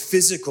longer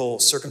physical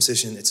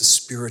circumcision, it's a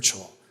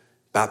spiritual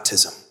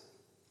baptism.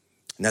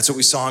 And that's what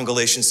we saw in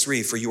Galatians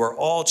 3. "For you are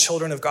all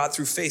children of God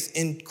through faith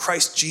in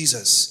Christ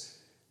Jesus.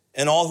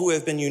 And all who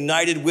have been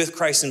united with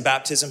Christ in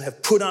baptism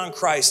have put on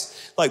Christ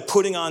like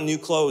putting on new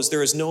clothes.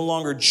 There is no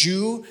longer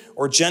Jew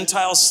or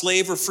Gentile,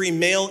 slave or free,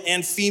 male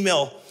and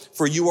female,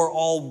 for you are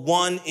all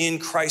one in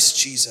Christ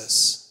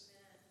Jesus.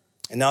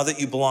 And now that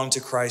you belong to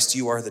Christ,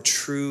 you are the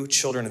true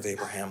children of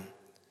Abraham.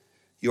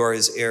 You are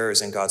his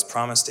heirs, and God's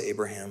promise to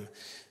Abraham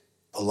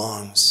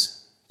belongs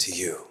to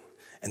you."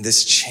 And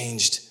this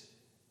changed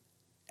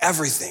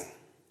everything.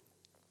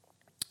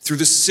 Through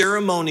the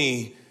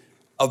ceremony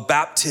of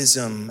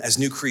baptism as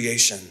new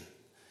creation,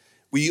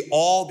 we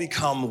all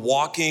become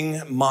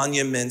walking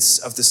monuments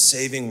of the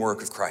saving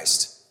work of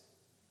Christ.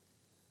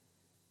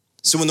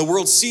 So when the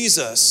world sees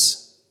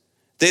us,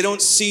 they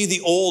don't see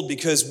the old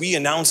because we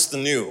announce the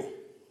new.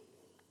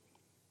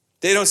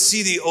 They don't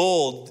see the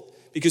old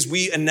because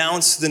we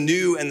announce the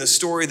new and the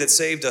story that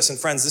saved us. And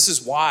friends, this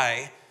is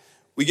why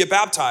we get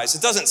baptized.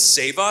 It doesn't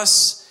save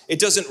us. It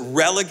doesn't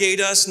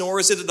relegate us, nor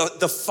is it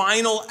the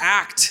final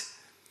act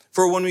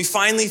for when we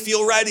finally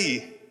feel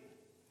ready.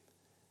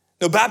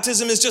 No,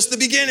 baptism is just the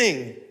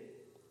beginning.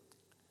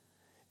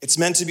 It's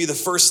meant to be the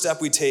first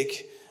step we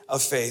take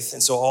of faith,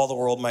 and so all the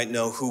world might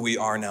know who we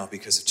are now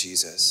because of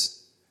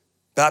Jesus.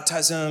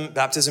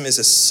 Baptism is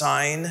a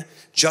sign,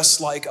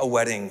 just like a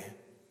wedding.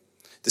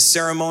 The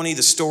ceremony,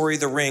 the story,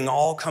 the ring,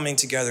 all coming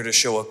together to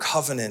show a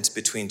covenant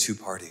between two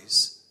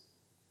parties.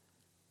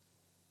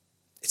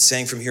 It's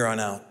saying from here on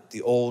out,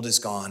 the old is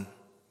gone,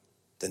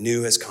 the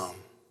new has come.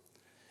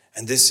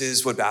 And this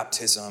is what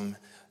baptism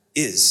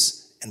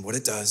is and what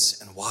it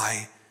does and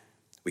why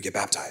we get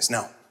baptized.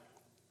 Now,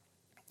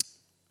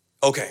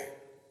 okay,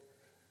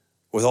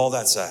 with all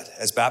that said,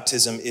 as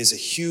baptism is a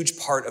huge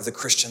part of the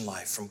Christian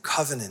life, from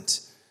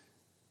covenant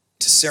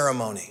to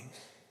ceremony,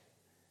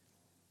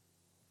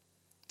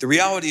 the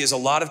reality is a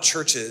lot of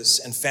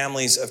churches and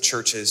families of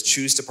churches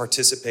choose to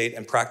participate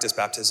and practice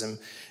baptism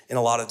in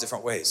a lot of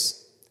different ways.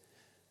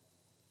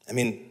 I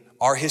mean,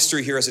 our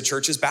history here as a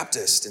church is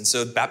Baptist, and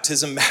so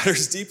baptism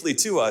matters deeply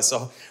to us.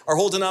 So our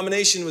whole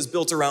denomination was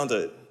built around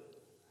it.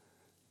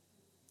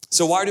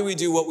 So why do we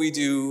do what we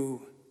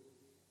do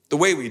the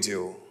way we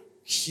do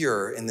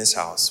here in this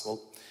house? Well,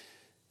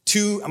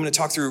 I'm going to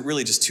talk through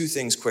really just two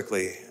things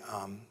quickly,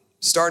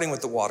 starting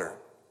with the water.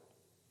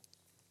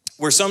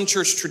 Where some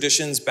church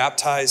traditions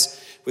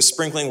baptize with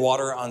sprinkling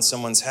water on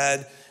someone's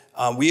head,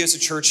 we as a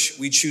church,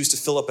 we choose to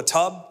fill up a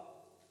tub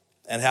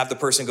and have the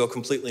person go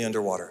completely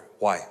underwater.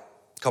 Why?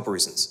 A couple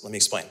reasons. Let me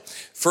explain.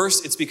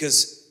 First, it's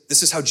because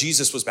this is how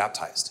Jesus was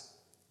baptized.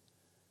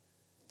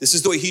 This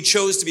is the way he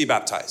chose to be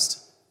baptized.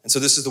 And so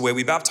this is the way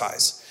we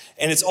baptize.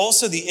 And it's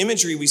also the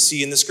imagery we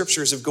see in the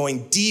scriptures of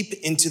going deep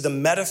into the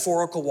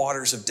metaphorical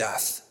waters of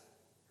death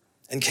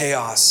and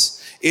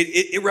chaos.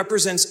 It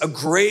represents a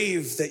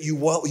grave that you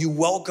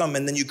welcome,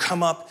 and then you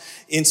come up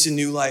into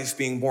new life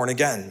being born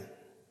again.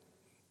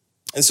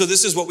 And so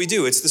this is what we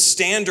do. It's the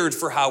standard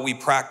for how we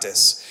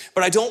practice.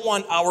 But I don't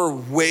want our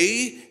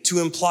way to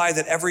imply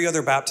that every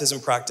other baptism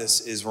practice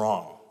is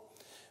wrong.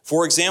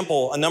 For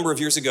example, a number of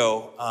years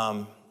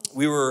ago,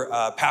 we were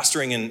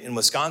pastoring in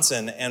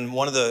Wisconsin, and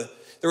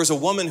there was a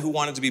woman who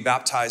wanted to be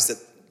baptized that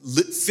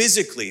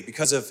physically,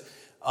 because of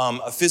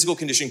a physical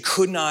condition,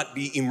 could not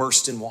be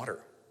immersed in water.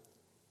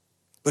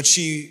 But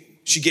she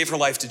gave her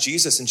life to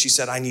Jesus, and she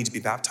said, I need to be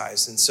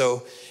baptized. And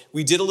so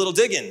we did a little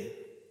digging,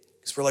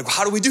 because we're like, well,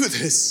 how do we do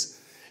this?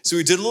 So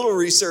we did a little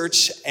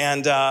research,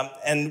 and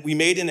we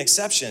made an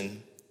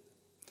exception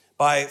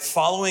by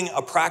following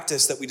a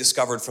practice that we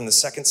discovered from the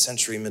 2nd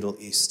century Middle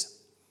East,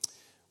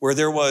 where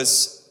there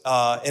was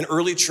an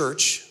early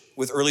church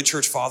with early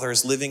church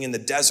fathers living in the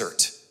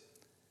desert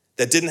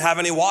that didn't have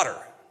any water.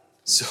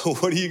 So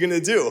what are you going to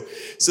do?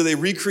 So they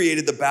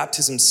recreated the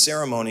baptism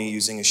ceremony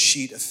using a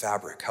sheet of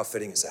fabric. How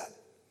fitting is that?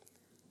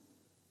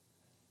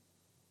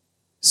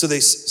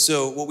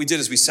 So what we did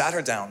is we sat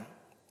her down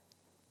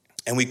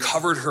and we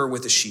covered her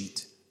with a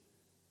sheet,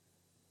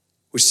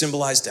 which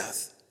symbolized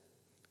death,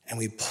 and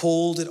we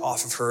pulled it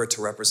off of her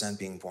to represent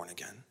being born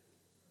again. And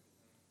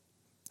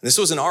this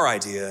wasn't our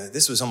idea.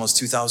 This was almost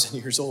 2,000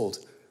 years old.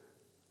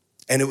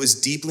 And it was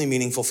deeply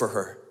meaningful for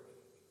her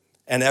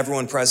and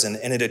everyone present,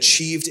 and it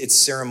achieved its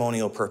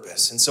ceremonial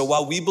purpose. And so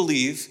while we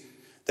believe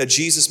that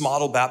Jesus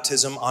modeled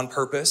baptism on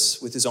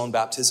purpose with his own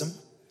baptism,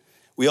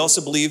 we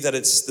also believe that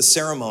it's the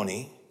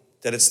ceremony,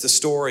 that it's the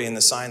story and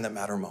the sign that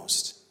matter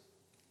most.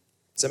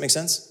 Does that make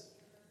sense?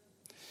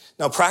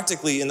 Now,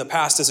 practically in the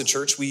past as a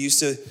church, we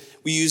used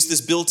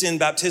this built-in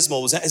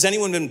baptismal. Has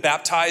anyone been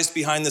baptized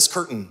behind this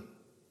curtain?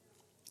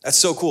 That's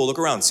so cool. Look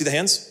around. See the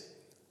hands?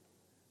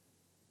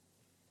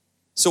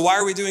 So why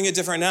are we doing it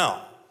different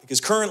now? Because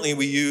currently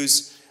we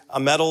use a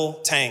metal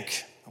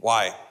tank.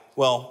 Why?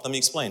 Well, let me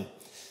explain.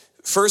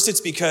 First,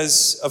 it's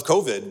because of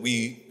COVID.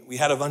 We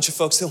had a bunch of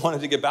folks that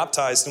wanted to get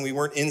baptized, and we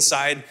weren't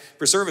inside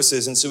for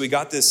services. And so we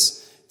got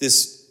this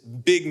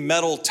big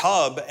metal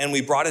tub, and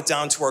we brought it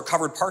down to our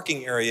covered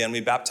parking area, and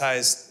we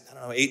baptized,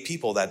 8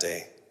 people that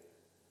day.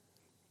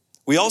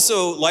 We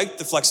also liked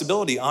the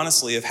flexibility,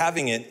 honestly, of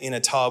having it in a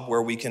tub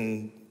where we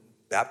can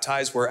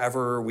baptize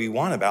wherever we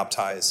want to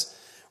baptize,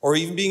 or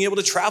even being able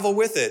to travel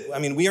with it. I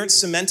mean, we aren't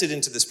cemented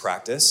into this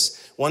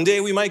practice. One day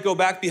we might go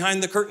back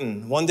behind the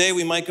curtain. One day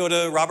we might go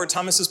to Robert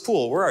Thomas's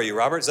pool. Where are you,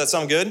 Robert? Does that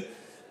sound good?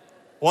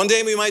 One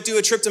day we might do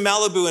a trip to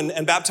Malibu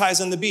and baptize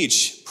on the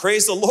beach.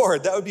 Praise the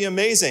Lord. That would be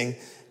amazing.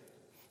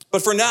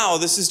 But for now,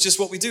 this is just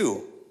what we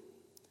do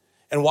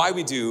and why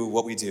we do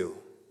what we do.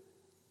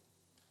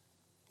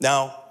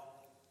 Now,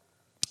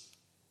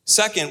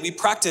 second, we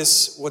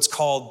practice what's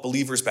called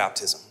believer's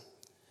baptism.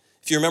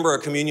 If you remember our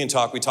communion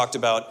talk, we talked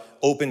about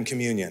open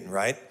communion,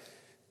 right?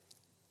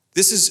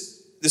 This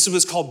is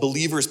what's called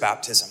believer's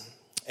baptism.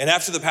 And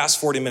after the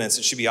past 40 minutes,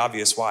 it should be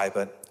obvious why,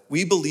 but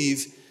we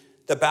believe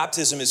that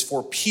baptism is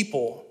for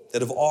people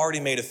that have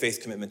already made a faith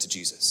commitment to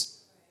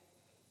Jesus.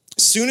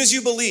 As soon as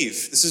you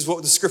believe, this is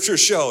what the scriptures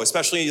show,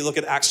 especially you look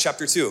at Acts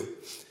chapter 2.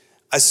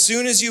 As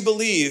soon as you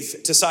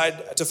believe,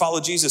 decide to follow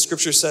Jesus,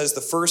 scripture says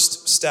the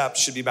first step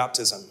should be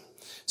baptism.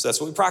 So that's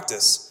what we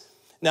practice.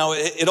 Now,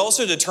 it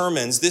also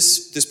determines,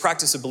 this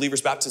practice of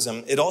believers'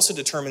 baptism, it also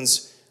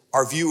determines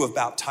our view of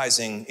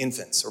baptizing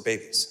infants or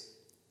babies.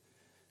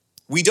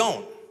 We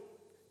don't,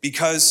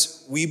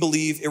 because we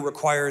believe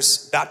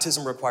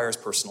baptism requires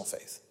personal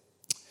faith.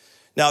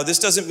 Now, this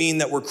doesn't mean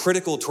that we're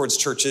critical towards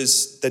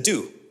churches that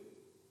do.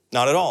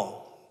 Not at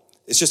all.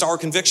 It's just our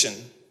conviction.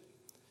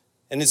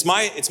 And it's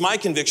my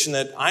conviction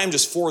that I am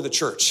just for the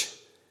church.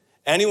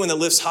 Anyone that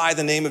lifts high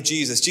the name of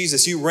Jesus,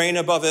 Jesus, you reign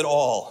above it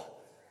all.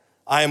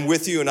 I am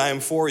with you and I am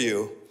for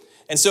you.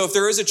 And so if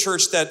there is a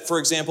church that, for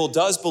example,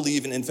 does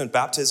believe in infant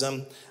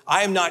baptism,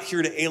 I am not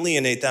here to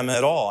alienate them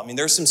at all. I mean,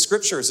 there's some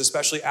scriptures,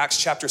 especially Acts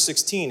chapter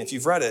 16, if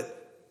you've read it,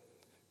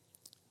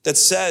 that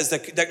says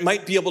that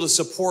might be able to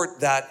support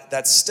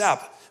that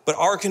step. But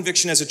our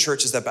conviction as a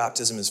church is that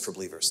baptism is for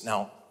believers.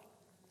 Now,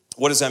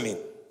 what does that mean?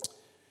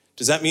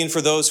 Does that mean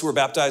for those who were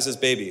baptized as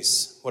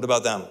babies? What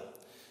about them?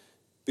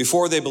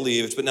 Before they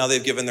believed, but now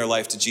they've given their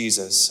life to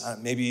Jesus.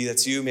 Maybe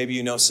that's you. Maybe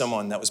you know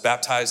someone that was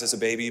baptized as a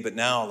baby, but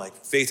now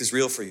faith is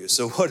real for you.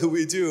 So what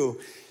do?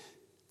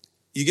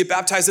 You get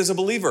baptized as a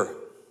believer.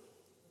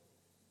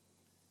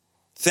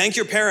 Thank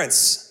your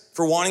parents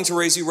for wanting to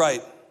raise you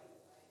right.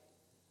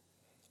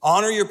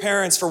 Honor your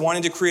parents for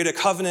wanting to create a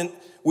covenant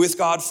with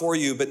God for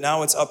you, but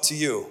now it's up to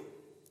you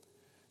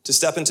to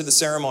step into the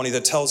ceremony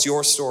that tells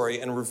your story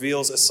and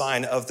reveals a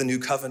sign of the new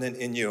covenant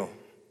in you.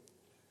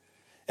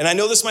 And I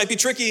know this might be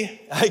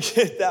tricky. I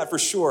get that for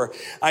sure.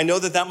 I know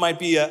that might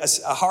be a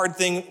hard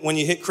thing when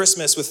you hit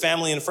Christmas with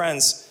family and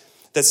friends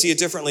that see it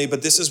differently,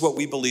 but this is what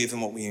we believe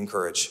and what we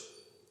encourage.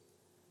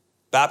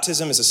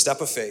 Baptism is a step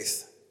of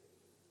faith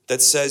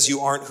that says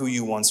you aren't who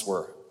you once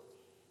were.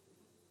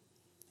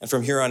 And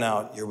from here on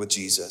out, you're with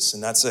Jesus,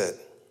 and that's it.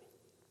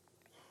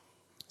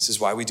 This is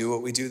why we do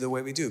what we do the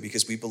way we do,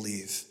 because we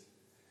believe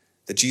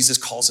that Jesus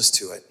calls us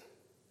to it.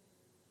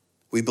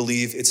 We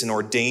believe it's an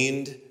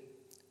ordained,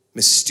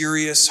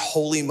 mysterious,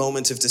 holy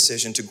moment of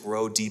decision to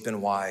grow deep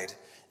and wide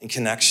in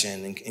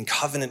connection, in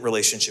covenant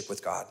relationship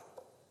with God,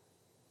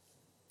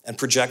 and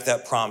project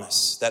that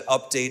promise, that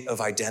update of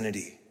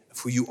identity of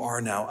who you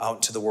are now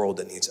out to the world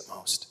that needs it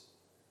most.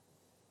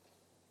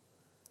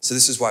 So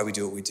this is why we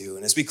do what we do.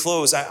 And as we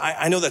close,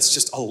 I know that's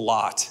just a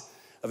lot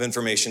of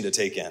information to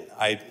take in.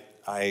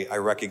 I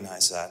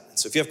recognize that. And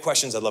so if you have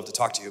questions, I'd love to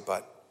talk to you.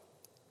 But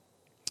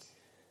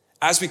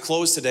as we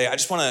close today, I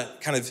just want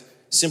to kind of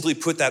simply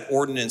put that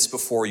ordinance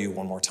before you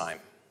one more time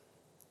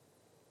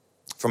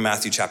from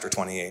Matthew chapter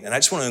 28. And I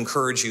just want to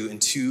encourage you in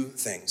two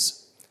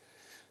things.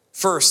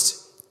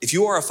 First, if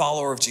you are a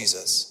follower of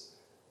Jesus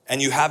and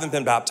you haven't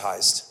been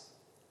baptized,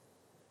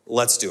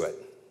 let's do it.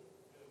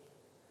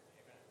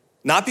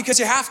 Not because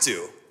you have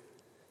to,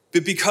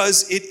 but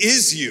because it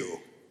is you.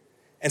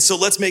 And so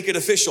let's make it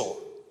official.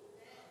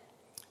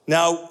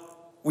 Now,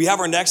 we have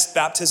our next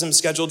baptism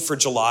scheduled for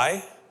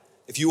July.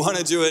 If you want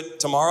to do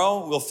it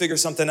tomorrow, we'll figure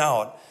something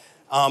out.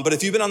 But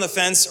if you've been on the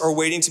fence or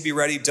waiting to be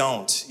ready,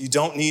 don't. You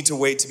don't need to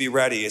wait to be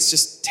ready. It's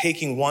just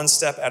taking one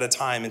step at a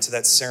time into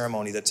that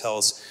ceremony that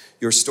tells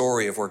your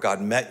story of where God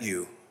met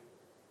you,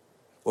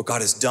 what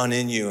God has done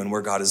in you, and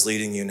where God is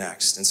leading you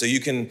next. And so you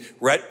can,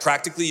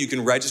 practically, you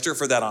can register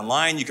for that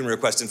online. You can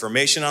request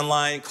information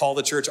online, call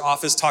the church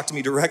office, talk to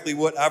me directly,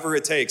 whatever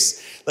it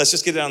takes. Let's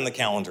just get it on the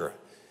calendar.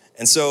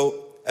 And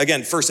so,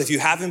 again, first, if you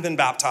haven't been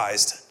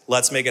baptized,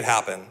 let's make it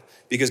happen,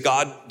 because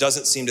God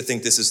doesn't seem to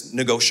think this is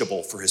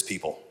negotiable for his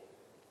people.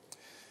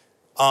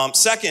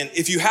 Second,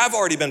 if you have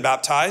already been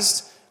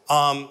baptized,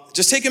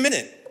 just take a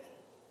minute,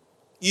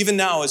 even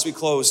now as we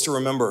close, to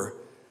remember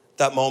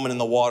that moment in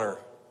the water.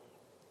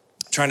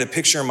 Trying to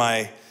picture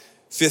my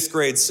 5th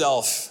grade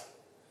self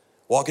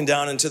walking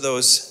down into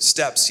those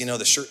steps,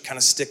 the shirt kind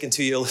of sticking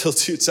to you a little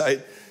too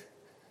tight.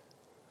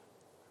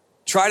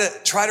 Try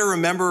to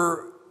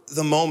remember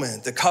the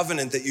moment, the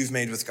covenant that you've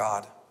made with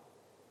God,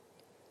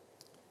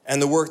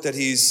 and the work that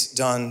he's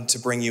done to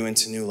bring you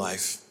into new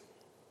life.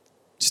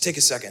 Just take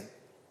a second.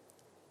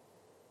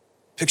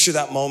 Picture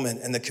that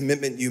moment and the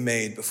commitment you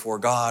made before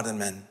God and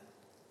men.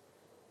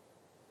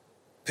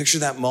 Picture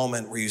that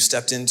moment where you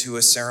stepped into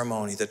a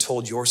ceremony that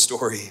told your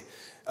story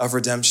of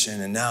redemption,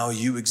 and now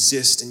you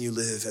exist and you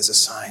live as a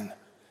sign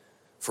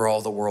for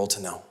all the world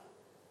to know.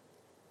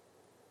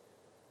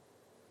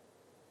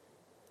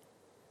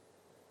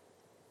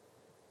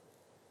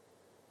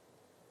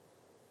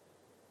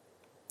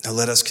 Now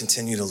let us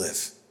continue to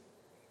live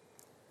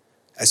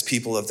as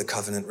people of the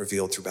covenant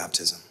revealed through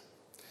baptism.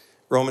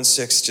 Romans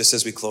 6, just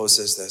as we close,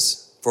 says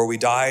this: "For we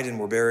died and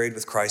were buried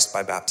with Christ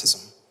by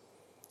baptism.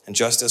 And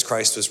just as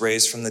Christ was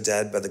raised from the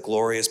dead by the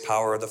glorious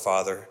power of the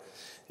Father,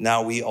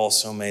 now we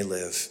also may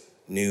live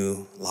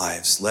new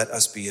lives." Let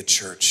us be a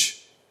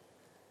church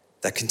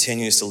that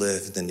continues to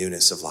live in the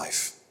newness of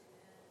life.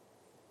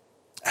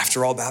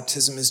 After all,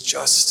 baptism is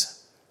just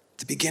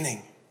the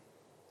beginning.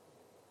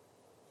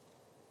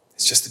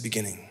 It's just the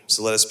beginning.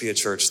 So let us be a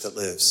church that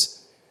lives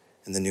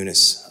in the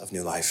newness of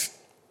new life.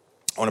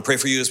 I want to pray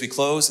for you as we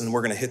close, and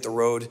we're going to hit the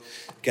road.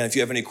 Again, if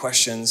you have any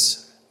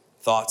questions,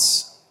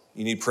 thoughts,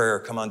 you need prayer,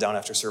 come on down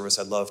after service.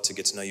 I'd love to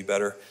get to know you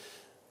better.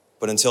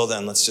 But until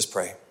then, let's just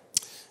pray.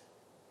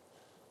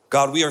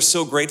 God, we are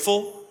so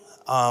grateful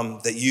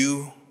that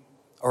you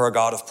are a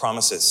God of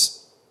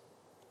promises,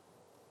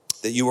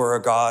 that you are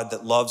a God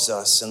that loves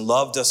us and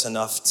loved us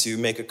enough to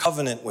make a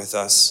covenant with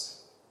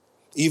us,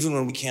 even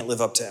when we can't live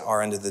up to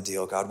our end of the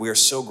deal. God, we are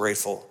so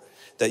grateful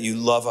that you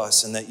love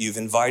us and that you've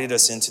invited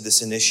us into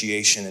this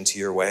initiation into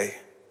your way,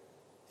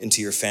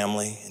 into your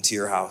family, into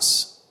your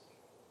house.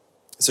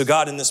 So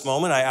God, in this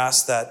moment, I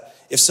ask that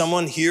if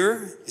someone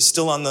here is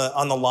still on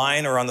the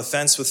line or on the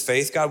fence with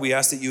faith, God, we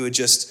ask that you would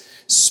just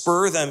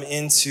spur them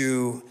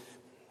into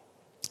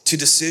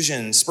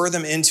decision, spur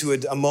them into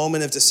a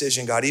moment of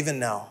decision, God, even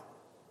now.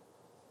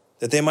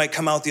 That they might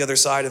come out the other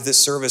side of this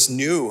service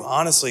new,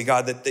 honestly,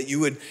 God, that you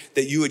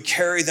would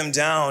carry them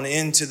down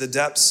into the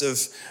depths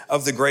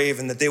of the grave,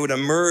 and that they would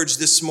emerge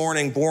this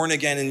morning born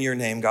again in your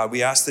name, God.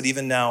 We ask that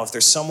even now, if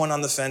there's someone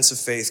on the fence of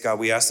faith, God,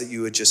 we ask that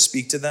you would just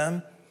speak to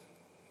them,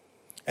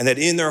 and that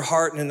in their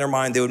heart and in their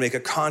mind, they would make a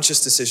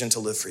conscious decision to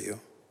live for you.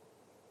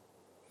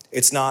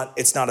 It's not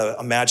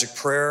a magic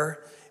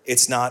prayer.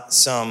 It's not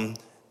some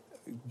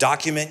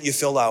document you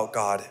fill out,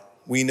 God.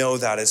 We know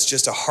that. It's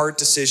just a heart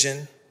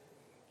decision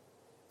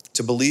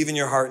to believe in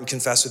your heart and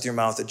confess with your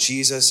mouth that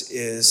Jesus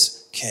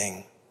is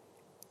King.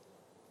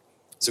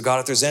 So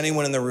God, if there's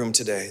anyone in the room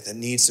today that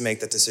needs to make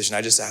that decision,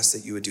 I just ask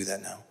that you would do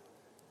that now.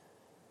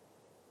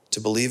 To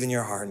believe in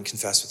your heart and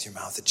confess with your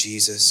mouth that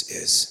Jesus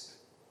is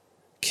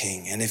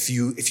King. And if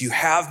you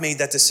have made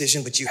that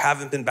decision, but you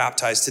haven't been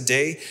baptized,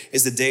 today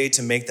is the day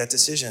to make that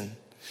decision.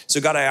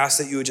 So God, I ask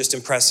that you would just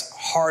impress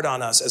hard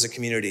on us as a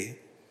community.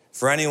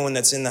 For anyone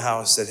that's in the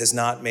house that has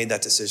not made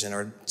that decision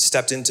or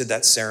stepped into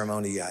that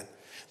ceremony yet,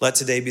 let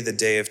today be the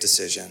day of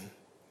decision.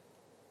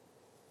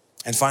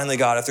 And finally,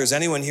 God, if there's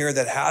anyone here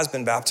that has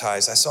been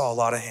baptized, I saw a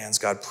lot of hands,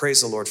 God,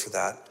 praise the Lord for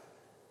that.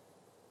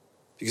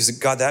 Because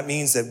God, that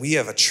means that we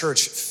have a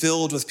church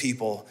filled with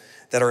people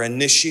that are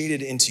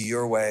initiated into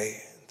your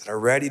way, that are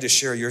ready to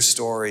share your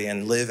story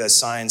and live as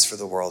signs for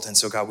the world. And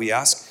so God, we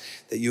ask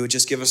that you would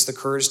just give us the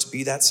courage to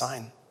be that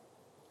sign.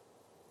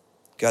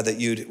 God, that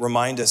you'd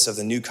remind us of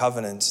the new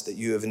covenant that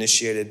you have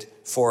initiated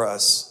for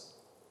us.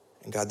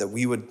 And God, that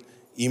we would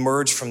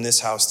emerge from this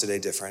house today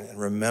different and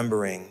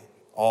remembering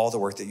all the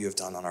work that you have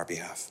done on our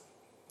behalf.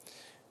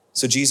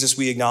 So Jesus,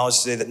 we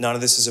acknowledge today that none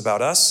of this is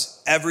about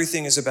us.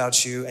 Everything is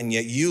about you, and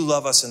yet you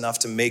love us enough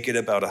to make it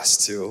about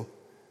us too.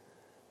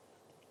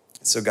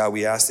 So God,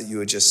 we ask that you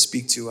would just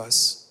speak to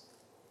us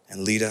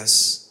and lead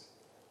us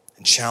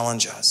and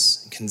challenge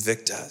us and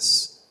convict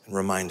us and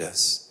remind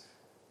us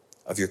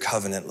of your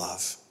covenant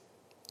love.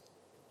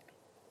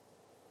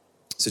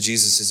 So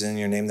Jesus, is in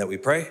your name that we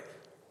pray,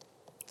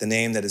 the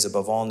name that is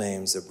above all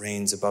names, that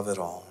reigns above it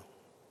all.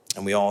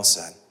 And we all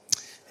said,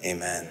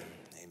 amen.